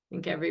 I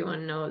think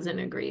everyone knows and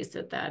agrees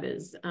that that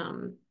is,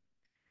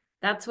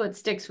 that's what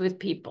sticks with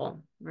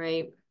people,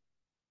 right?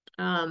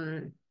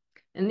 And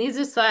these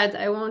are slides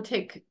I won't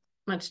take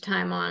much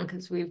time on,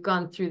 because we've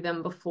gone through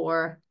them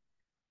before.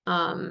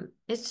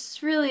 It's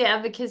just really,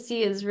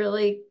 advocacy is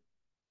really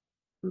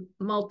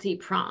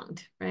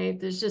multi-pronged, right?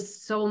 There's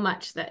just so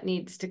much that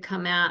needs to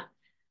come at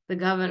the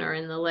governor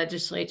and the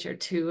legislature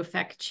to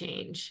affect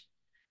change.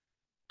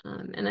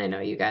 And I know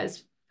you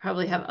guys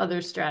probably have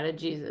other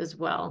strategies as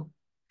well.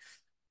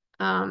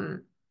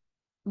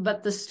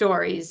 But the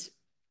stories,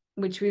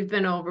 which we've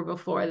been over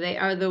before, they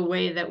are the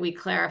way that we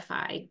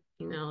clarify,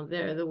 you know,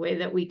 they're the way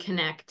that we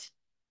connect.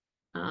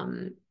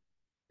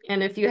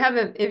 And if you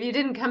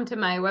didn't come to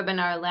my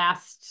webinar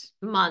last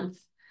month,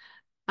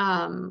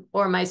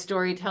 or my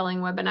storytelling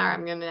webinar,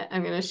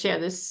 I'm gonna share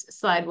this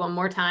slide one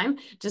more time,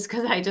 just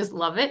because I just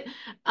love it.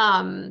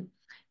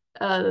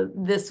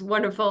 This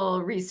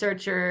wonderful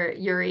researcher,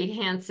 Yuri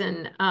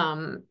Hansen,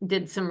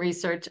 did some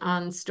research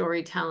on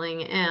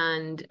storytelling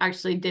and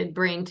actually did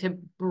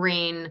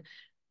brain-to-brain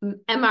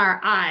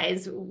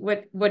MRIs.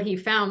 What he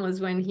found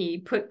was when he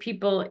put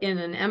people in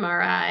an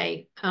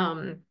MRI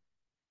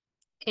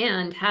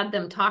and had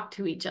them talk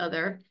to each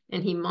other,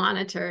 and he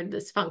monitored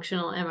this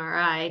functional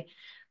MRI,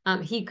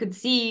 he could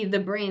see the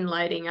brain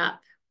lighting up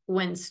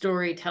when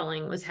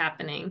storytelling was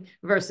happening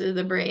versus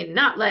the brain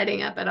not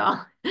lighting up at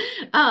all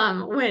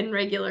when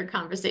regular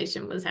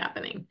conversation was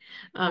happening.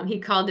 He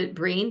called it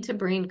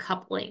brain-to-brain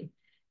coupling.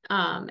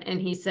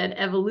 And he said,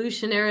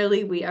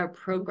 evolutionarily, we are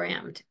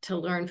programmed to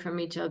learn from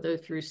each other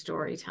through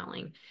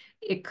storytelling.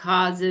 It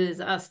causes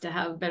us to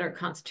have better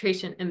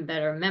concentration and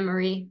better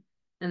memory.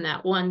 And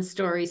that one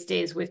story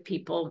stays with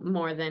people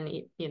more than,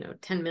 you know,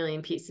 10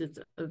 million pieces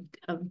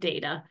of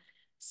data.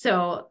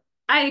 So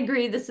I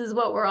agree, this is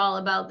what we're all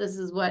about. This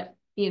is what,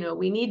 you know,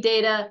 we need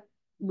data,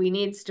 we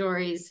need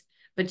stories,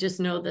 but just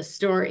know the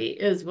story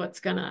is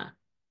what's gonna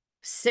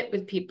sit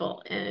with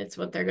people, and it's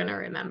what they're gonna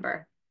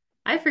remember.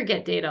 I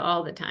forget data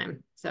all the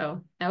time,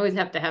 so I always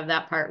have to have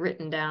that part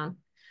written down.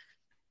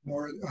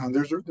 Maura,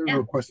 there's a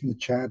request in the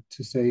chat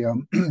to say,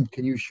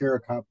 can you share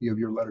a copy of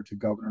your letter to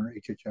Governor,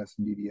 HHS,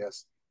 and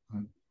DDS?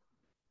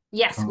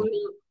 Yes,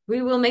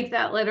 we will make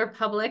that letter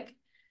public.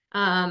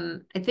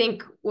 I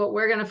think what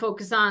we're going to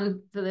focus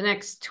on for the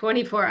next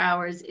 24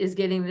 hours is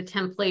getting the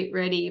template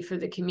ready for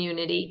the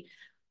community.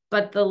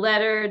 But the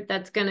letter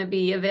that's going to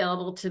be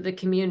available to the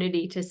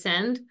community to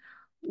send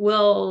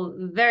will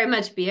very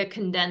much be a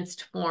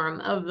condensed form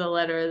of the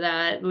letter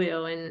that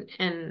Leo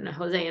and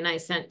Jose and I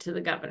sent to the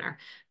governor.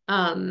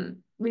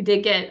 We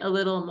did get a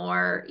little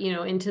more, you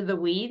know, into the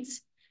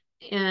weeds.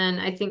 And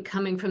I think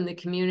coming from the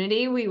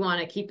community, we want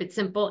to keep it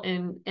simple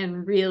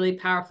and really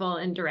powerful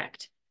and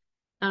direct.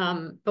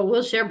 But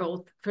we'll share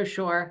both for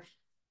sure.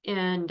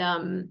 And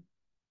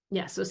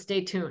yeah, so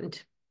stay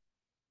tuned.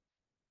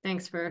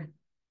 Thanks for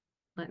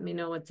letting me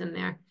know what's in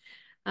there.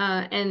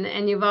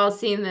 And you've all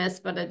seen this,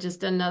 but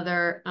just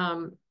another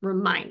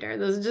reminder.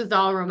 Those are just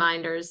all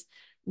reminders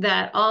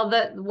that all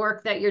the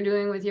work that you're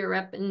doing with your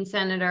rep and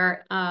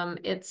senator,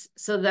 it's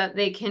so that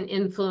they can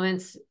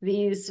influence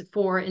these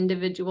 4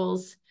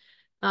 individuals.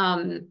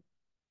 And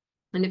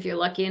if you're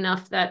lucky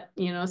enough that,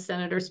 you know,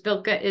 Senator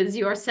Spilka is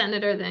your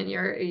senator, then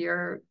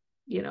you're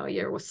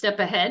a step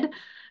ahead.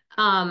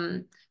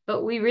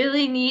 But we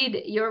really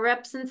need your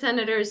reps and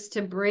senators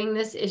to bring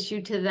this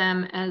issue to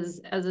them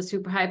as a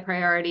super high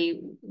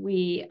priority.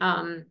 We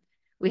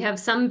have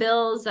some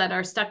bills that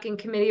are stuck in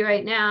committee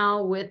right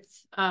now with,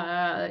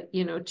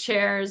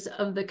 chairs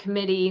of the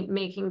committee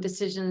making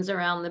decisions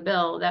around the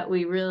bill that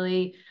we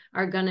really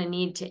are going to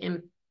need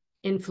to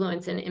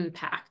influence and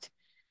impact.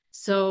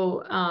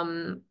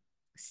 So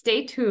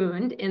stay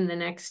tuned in the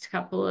next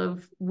couple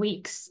of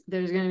weeks.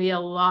 There's going to be a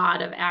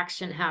lot of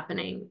action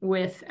happening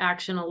with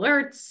action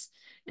alerts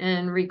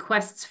and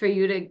requests for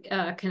you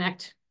to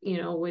connect,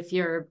 with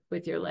your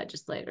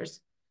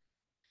legislators.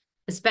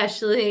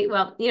 Especially,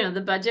 well,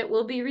 the budget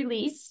will be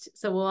released,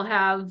 so we'll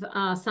have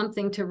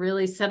something to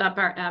really set up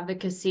our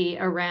advocacy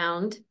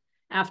around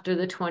after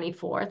the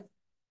 24th.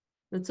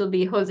 This will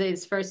be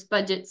Jose's first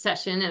budget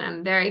session, and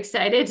I'm very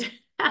excited to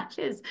have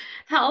his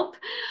help.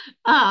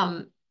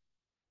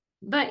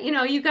 But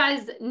you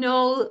guys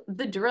know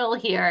the drill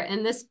here,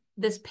 and this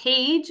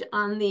page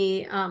on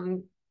the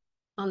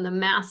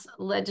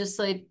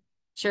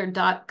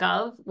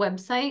masslegislature.gov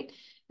website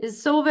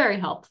is so very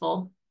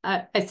helpful.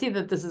 I see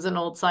that this is an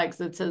old slide because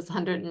it says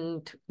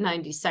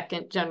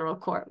 192nd General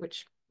Court,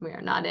 which we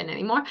are not in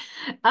anymore.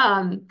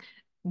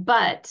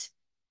 But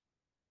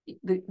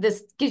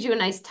this gives you a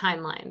nice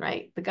timeline,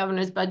 right? The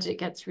governor's budget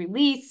gets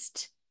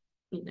released.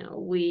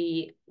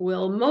 We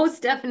will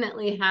most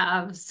definitely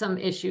have some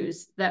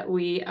issues that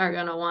we are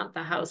going to want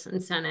the House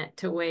and Senate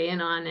to weigh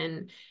in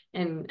on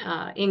and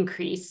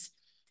increase.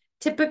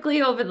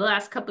 Typically, over the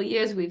last couple of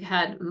years, we've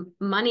had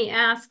money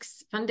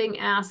asks, funding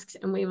asks,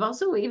 and we've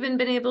also even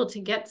been able to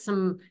get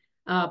some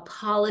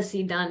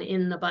policy done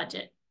in the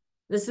budget.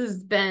 This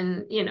has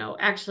been,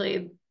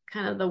 actually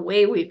kind of the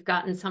way we've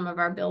gotten some of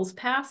our bills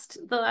passed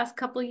the last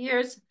couple of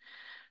years.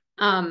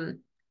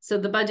 So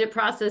the budget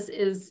process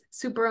is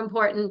super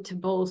important to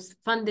both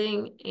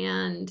funding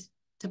and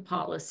to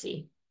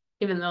policy,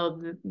 even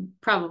though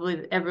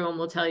probably everyone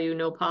will tell you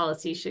no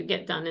policy should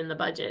get done in the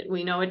budget.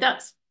 We know it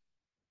does.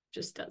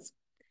 Just does.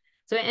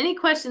 So any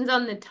questions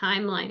on the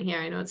timeline here?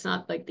 I know it's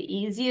not like the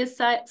easiest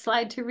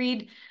slide to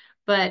read,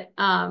 but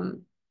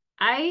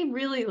I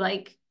really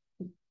like,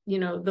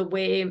 the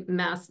way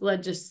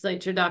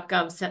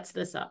masslegislature.gov sets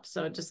this up.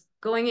 So just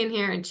going in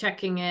here and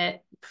checking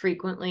it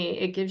frequently,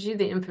 it gives you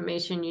the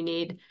information you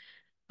need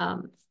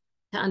to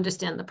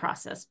understand the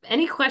process.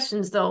 Any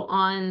questions though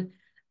on,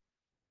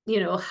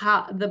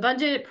 how the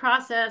budget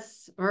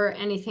process or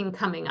anything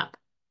coming up?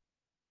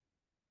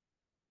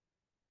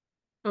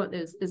 Oh,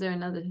 is there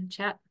another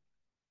chat?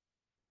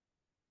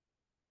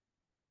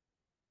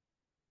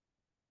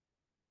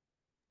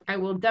 I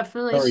will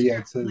definitely Sorry, share.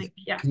 it says,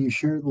 Yeah. can you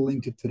share the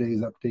link to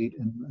today's update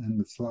and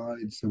the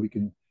slides so we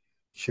can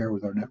share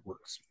with our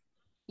networks?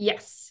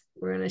 Yes,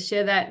 we're gonna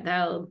share that.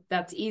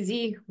 That's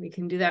easy. We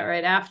can do that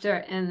right after,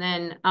 and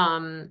then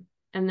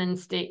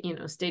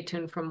stay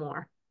tuned for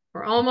more.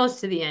 We're almost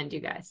to the end, you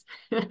guys.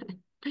 All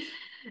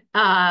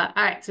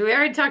right, so we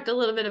already talked a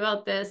little bit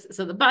about this.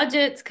 So the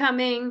budget's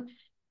coming,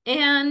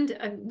 and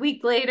a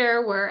week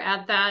later, we're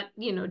at that,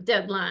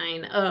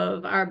 deadline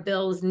of our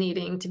bills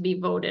needing to be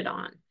voted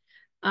on.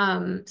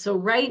 So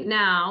right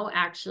now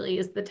actually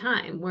is the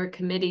time where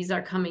committees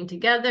are coming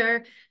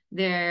together.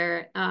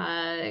 They're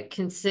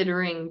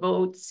considering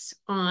votes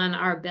on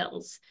our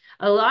bills.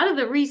 A lot of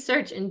the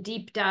research and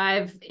deep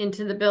dive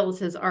into the bills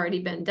has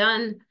already been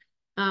done.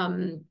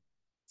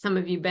 Some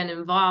of you have been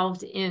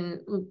involved in,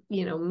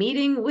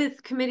 meeting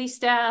with committee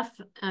staff.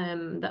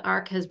 The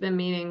ARC has been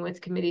meeting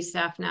with committee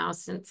staff now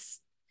since,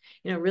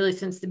 really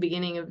since the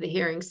beginning of the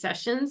hearing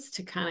sessions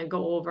to kind of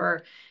go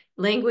over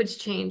language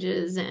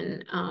changes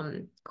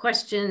and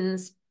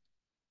questions.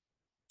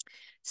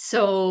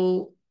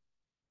 So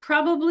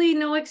probably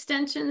no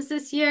extensions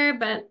this year,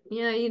 but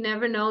you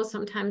never know.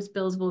 Sometimes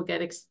bills will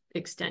get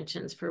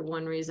extensions for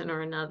one reason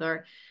or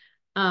another.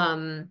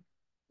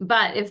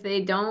 But if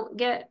they don't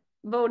get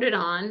voted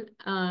on,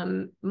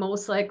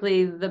 most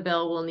likely the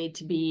bill will need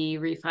to be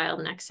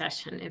refiled next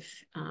session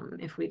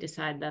if we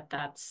decide that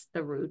that's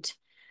the route.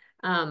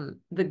 The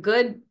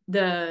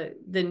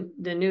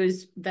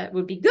news that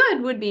would be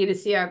good would be to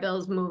see our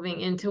bills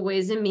moving into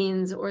Ways and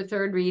Means or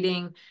third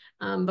reading.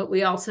 But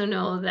we also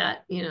know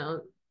that,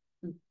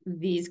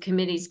 these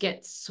committees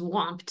get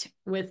swamped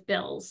with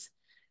bills.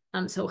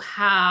 So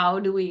how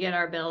do we get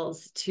our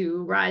bills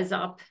to rise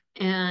up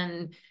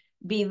and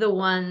be the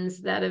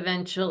ones that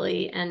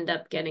eventually end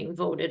up getting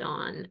voted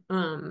on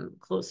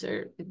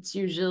closer? It's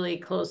usually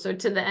closer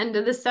to the end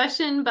of the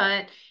session,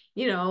 but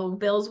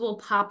bills will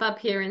pop up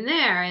here and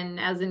there. And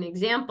as an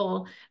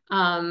example,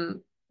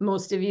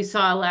 most of you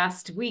saw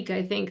last week,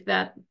 I think,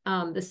 that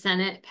the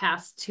Senate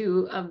passed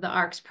 2 of the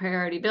ARC's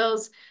priority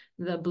bills,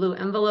 the blue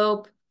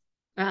envelope,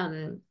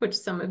 which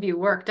some of you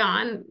worked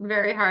on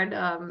very hard.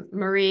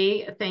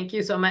 Marie, thank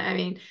you so much. I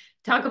mean,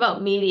 talk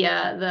about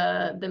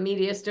media. The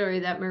media story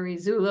that Marie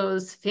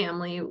Zullo's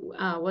family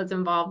was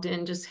involved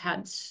in just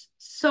had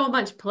so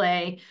much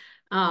play.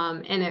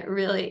 And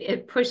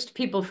it pushed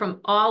people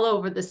from all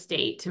over the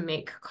state to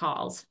make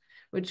calls,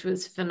 which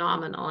was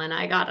phenomenal. And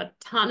I got a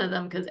ton of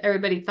them because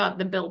everybody thought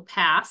the bill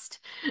passed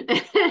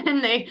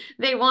and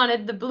they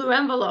wanted the blue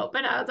envelope.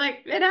 And I was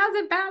like, it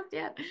hasn't passed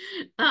yet.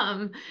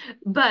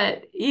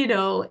 But you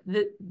know,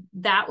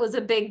 that was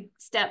a big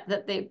step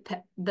that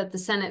the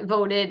Senate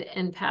voted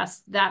and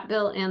passed that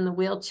bill and the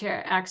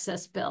wheelchair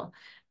access bill.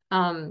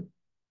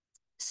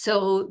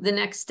 So the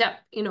next step,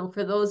 you know,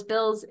 for those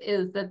bills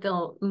is that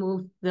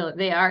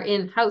they are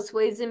in House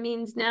Ways and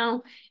Means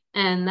now,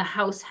 and the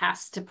House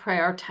has to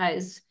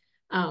prioritize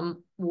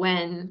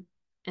when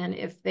and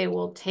if they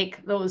will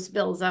take those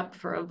bills up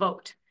for a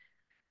vote.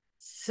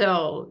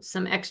 So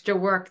some extra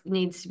work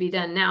needs to be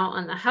done now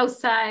on the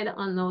House side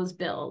on those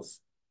bills.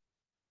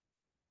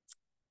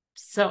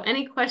 So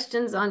any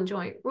questions on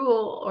joint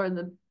rule or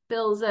the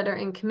bills that are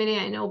in committee?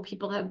 I know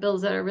people have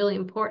bills that are really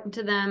important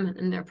to them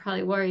and they're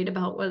probably worried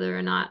about whether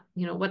or not,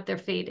 you know, what their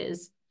fate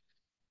is.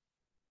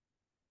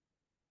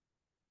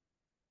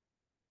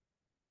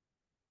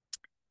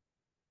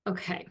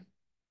 Okay.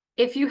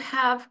 If you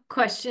have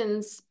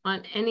questions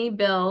on any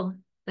bill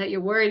that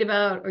you're worried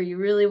about or you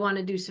really want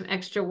to do some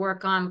extra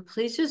work on,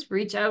 please just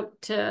reach out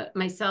to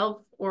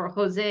myself or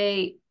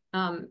Jose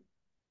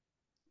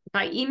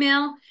by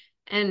email,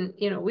 and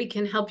you know, we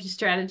can help you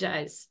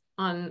strategize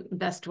on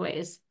best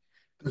ways.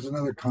 There's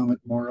another comment,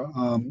 Maura.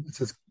 It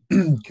says,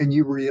 can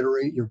you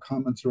reiterate your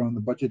comments around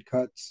the budget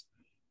cuts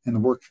and the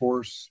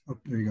workforce? Oh,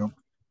 there you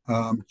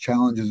go.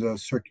 Challenge is a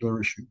circular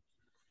issue.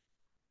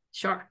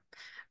 Sure.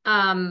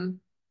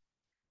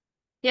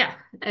 Yeah,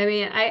 I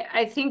mean,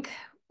 I think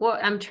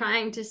what I'm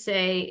trying to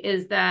say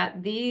is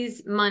that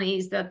these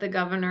monies that the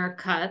governor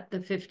cut, the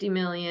 $50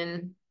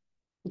 million,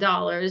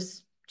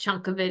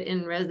 chunk of it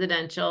in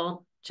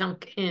residential,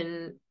 chunk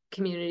in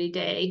community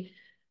day,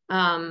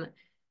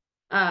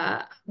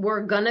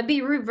 were gonna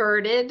be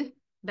reverted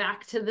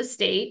back to the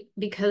state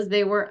because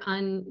they were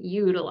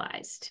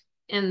unutilized.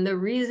 And the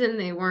reason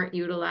they weren't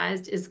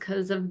utilized is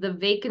because of the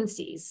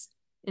vacancies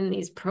in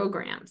these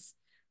programs.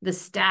 The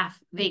staff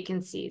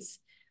vacancies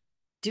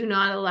do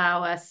not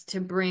allow us to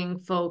bring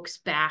folks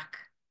back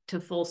to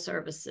full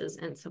services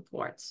and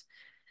supports.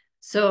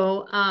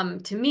 So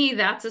to me,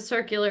 that's a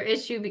circular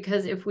issue,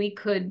 because if we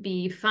could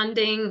be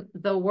funding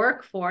the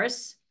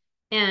workforce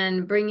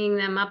and bringing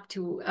them up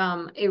to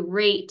a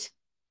rate,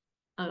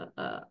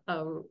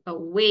 a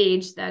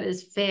wage that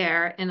is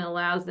fair and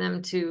allows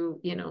them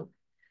to, you know,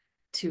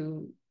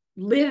 to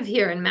live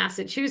here in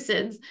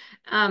Massachusetts,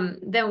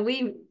 then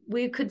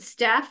we could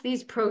staff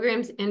these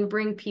programs and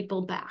bring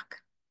people back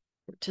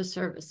to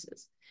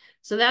services.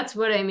 So that's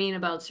what I mean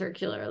about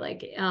circular.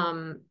 Like,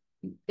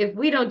 if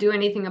we don't do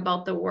anything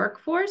about the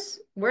workforce,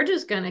 we're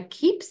just going to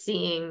keep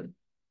seeing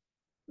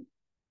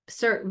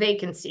certain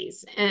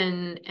vacancies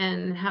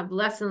and have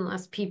less and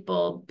less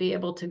people be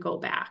able to go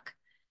back.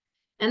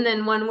 And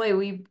then one way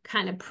we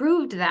kind of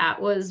proved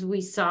that was we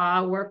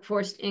saw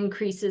workforce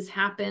increases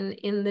happen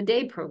in the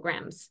day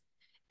programs.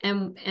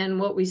 And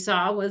what we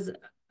saw was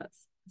a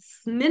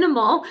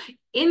minimal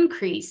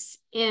increase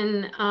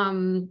in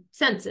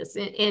census,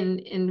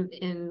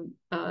 in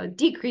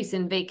decrease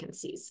in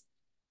vacancies.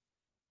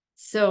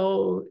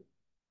 So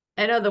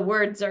I know the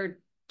words are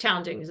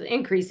challenging,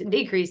 increase and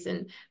decrease,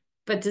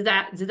 but does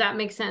that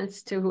make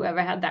sense to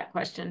whoever had that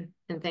question?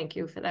 And thank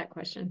you for that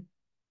question.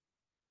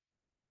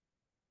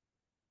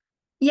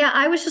 Yeah,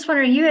 I was just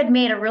wondering, you had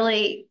made a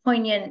really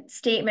poignant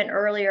statement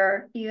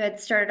earlier. You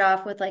had started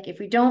off with, like, if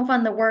we don't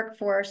fund the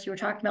workforce, you were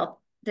talking about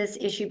this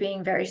issue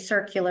being very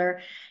circular.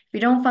 If we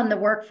don't fund the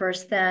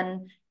workforce,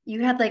 then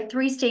you had like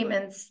 3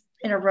 statements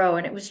in a row,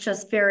 and it was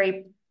just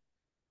it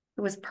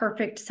was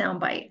perfect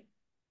soundbite.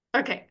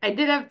 Okay, I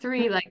did have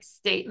 3 like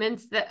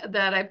statements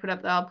that I put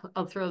up.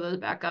 I'll throw those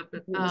back up.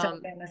 It was up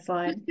on the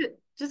slide.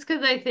 Just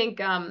because I think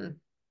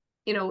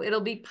you know,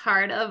 it'll be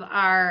part of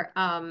our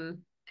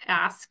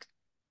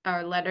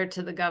our letter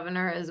to the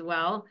governor as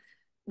well.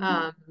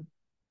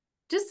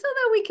 Just so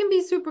that we can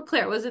be super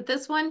clear. Was it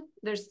this one?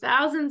 There's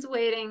thousands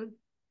waiting.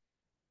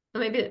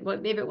 Maybe it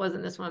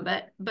wasn't this one,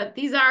 but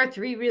these are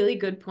 3 really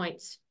good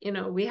points. You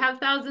know, we have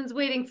thousands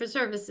waiting for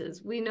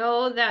services. We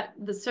know that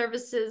the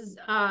services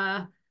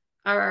are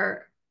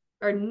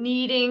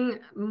needing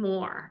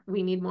more.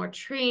 We need more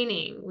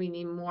training. We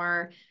need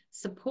more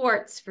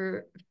supports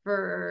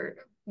for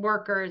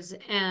workers,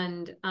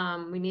 and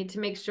we need to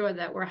make sure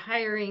that we're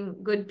hiring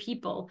good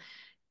people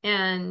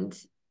and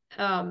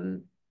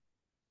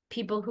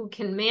people who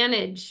can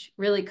manage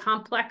really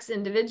complex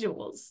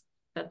individuals,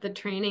 that the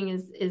training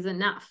is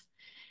enough.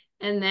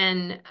 And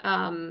then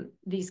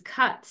these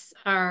cuts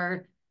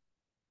are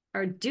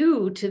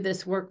due to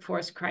this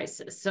workforce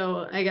crisis.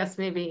 So I guess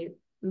maybe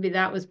maybe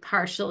that was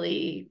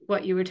partially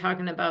what you were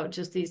talking about,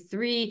 just these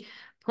 3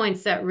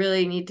 points that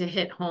really need to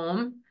hit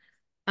home.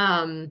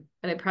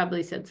 But I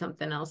probably said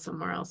something else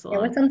somewhere else It was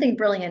along. something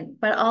brilliant,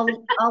 but I'll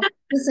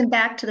listen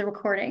back to the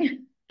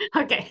recording.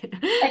 Okay.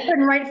 I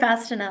couldn't write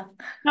fast enough.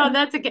 No,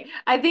 that's okay.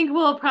 I think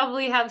we'll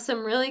probably have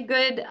some really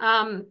good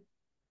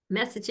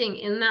messaging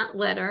in that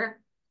letter.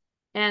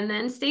 And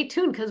then stay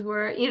tuned because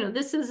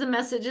this is the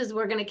messages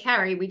we're going to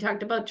carry. We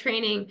talked about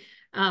training,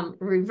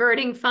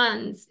 reverting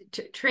funds,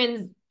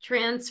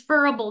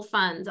 transferable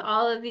funds.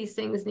 All of these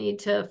things need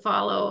to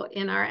follow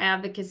in our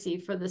advocacy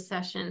for the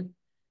session.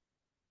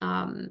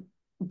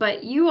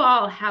 But you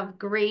all have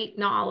great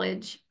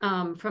knowledge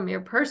from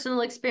your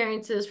personal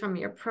experiences, from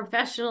your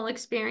professional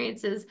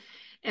experiences,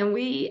 and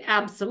we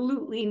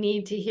absolutely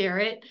need to hear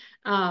it.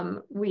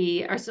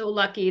 We are so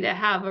lucky to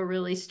have a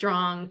really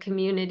strong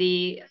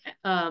community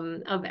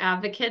of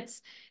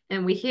advocates,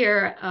 and we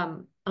hear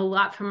a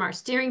lot from our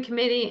steering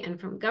committee and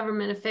from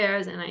government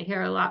affairs, and I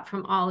hear a lot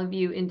from all of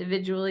you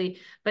individually.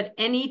 But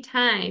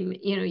anytime,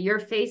 you're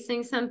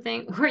facing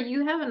something or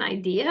you have an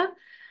idea,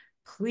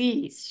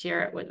 please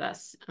share it with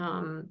us.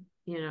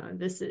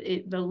 This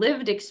is the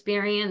lived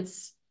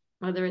experience,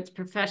 whether it's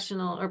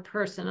professional or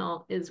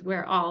personal, is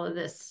where all of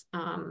this,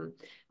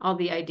 all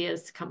the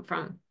ideas come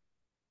from.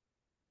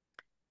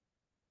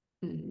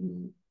 I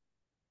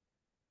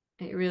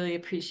really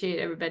appreciate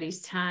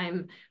everybody's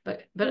time,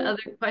 but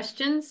other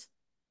questions?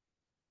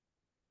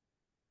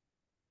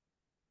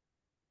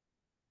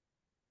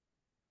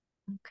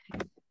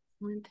 Okay.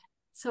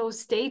 So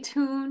stay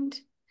tuned.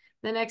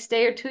 The next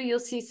day or two, you'll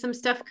see some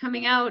stuff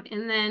coming out,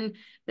 and then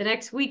the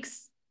next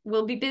weeks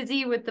we'll be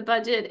busy with the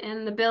budget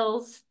and the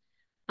bills.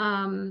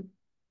 And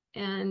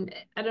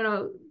I don't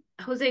know,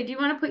 Jose, do you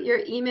want to put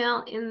your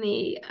email in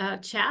the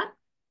chat?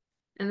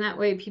 And that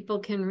way people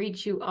can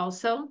reach you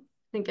also.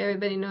 I think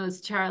everybody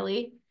knows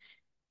Charlie.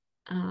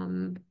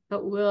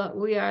 But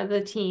we are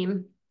the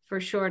team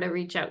for sure to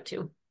reach out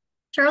to.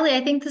 Charlie,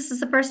 I think this is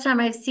the first time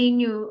I've seen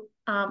you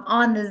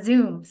on the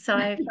Zoom, so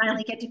I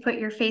finally get to put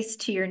your face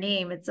to your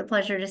name. It's a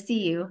pleasure to see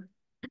you.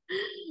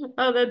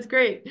 Oh, that's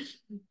great.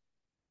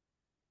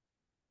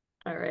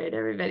 All right,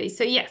 everybody.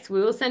 So yes,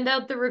 we will send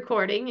out the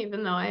recording,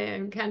 even though I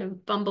am kind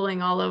of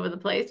bumbling all over the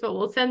place, but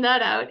we'll send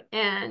that out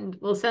and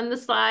we'll send the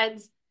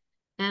slides,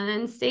 and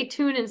then stay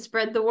tuned and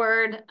spread the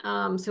word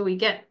so we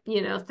get,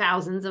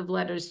 thousands of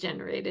letters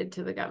generated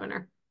to the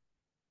governor.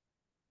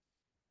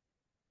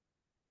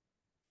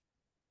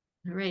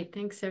 All right,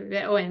 thanks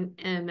everybody. Oh,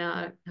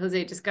 and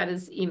Jose just got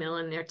his email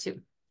in there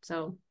too.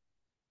 So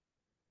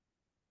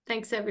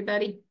thanks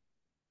everybody.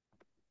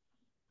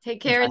 Take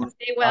care and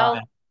stay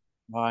well.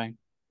 Bye.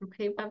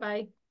 Okay,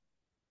 bye-bye.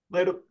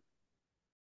 Later.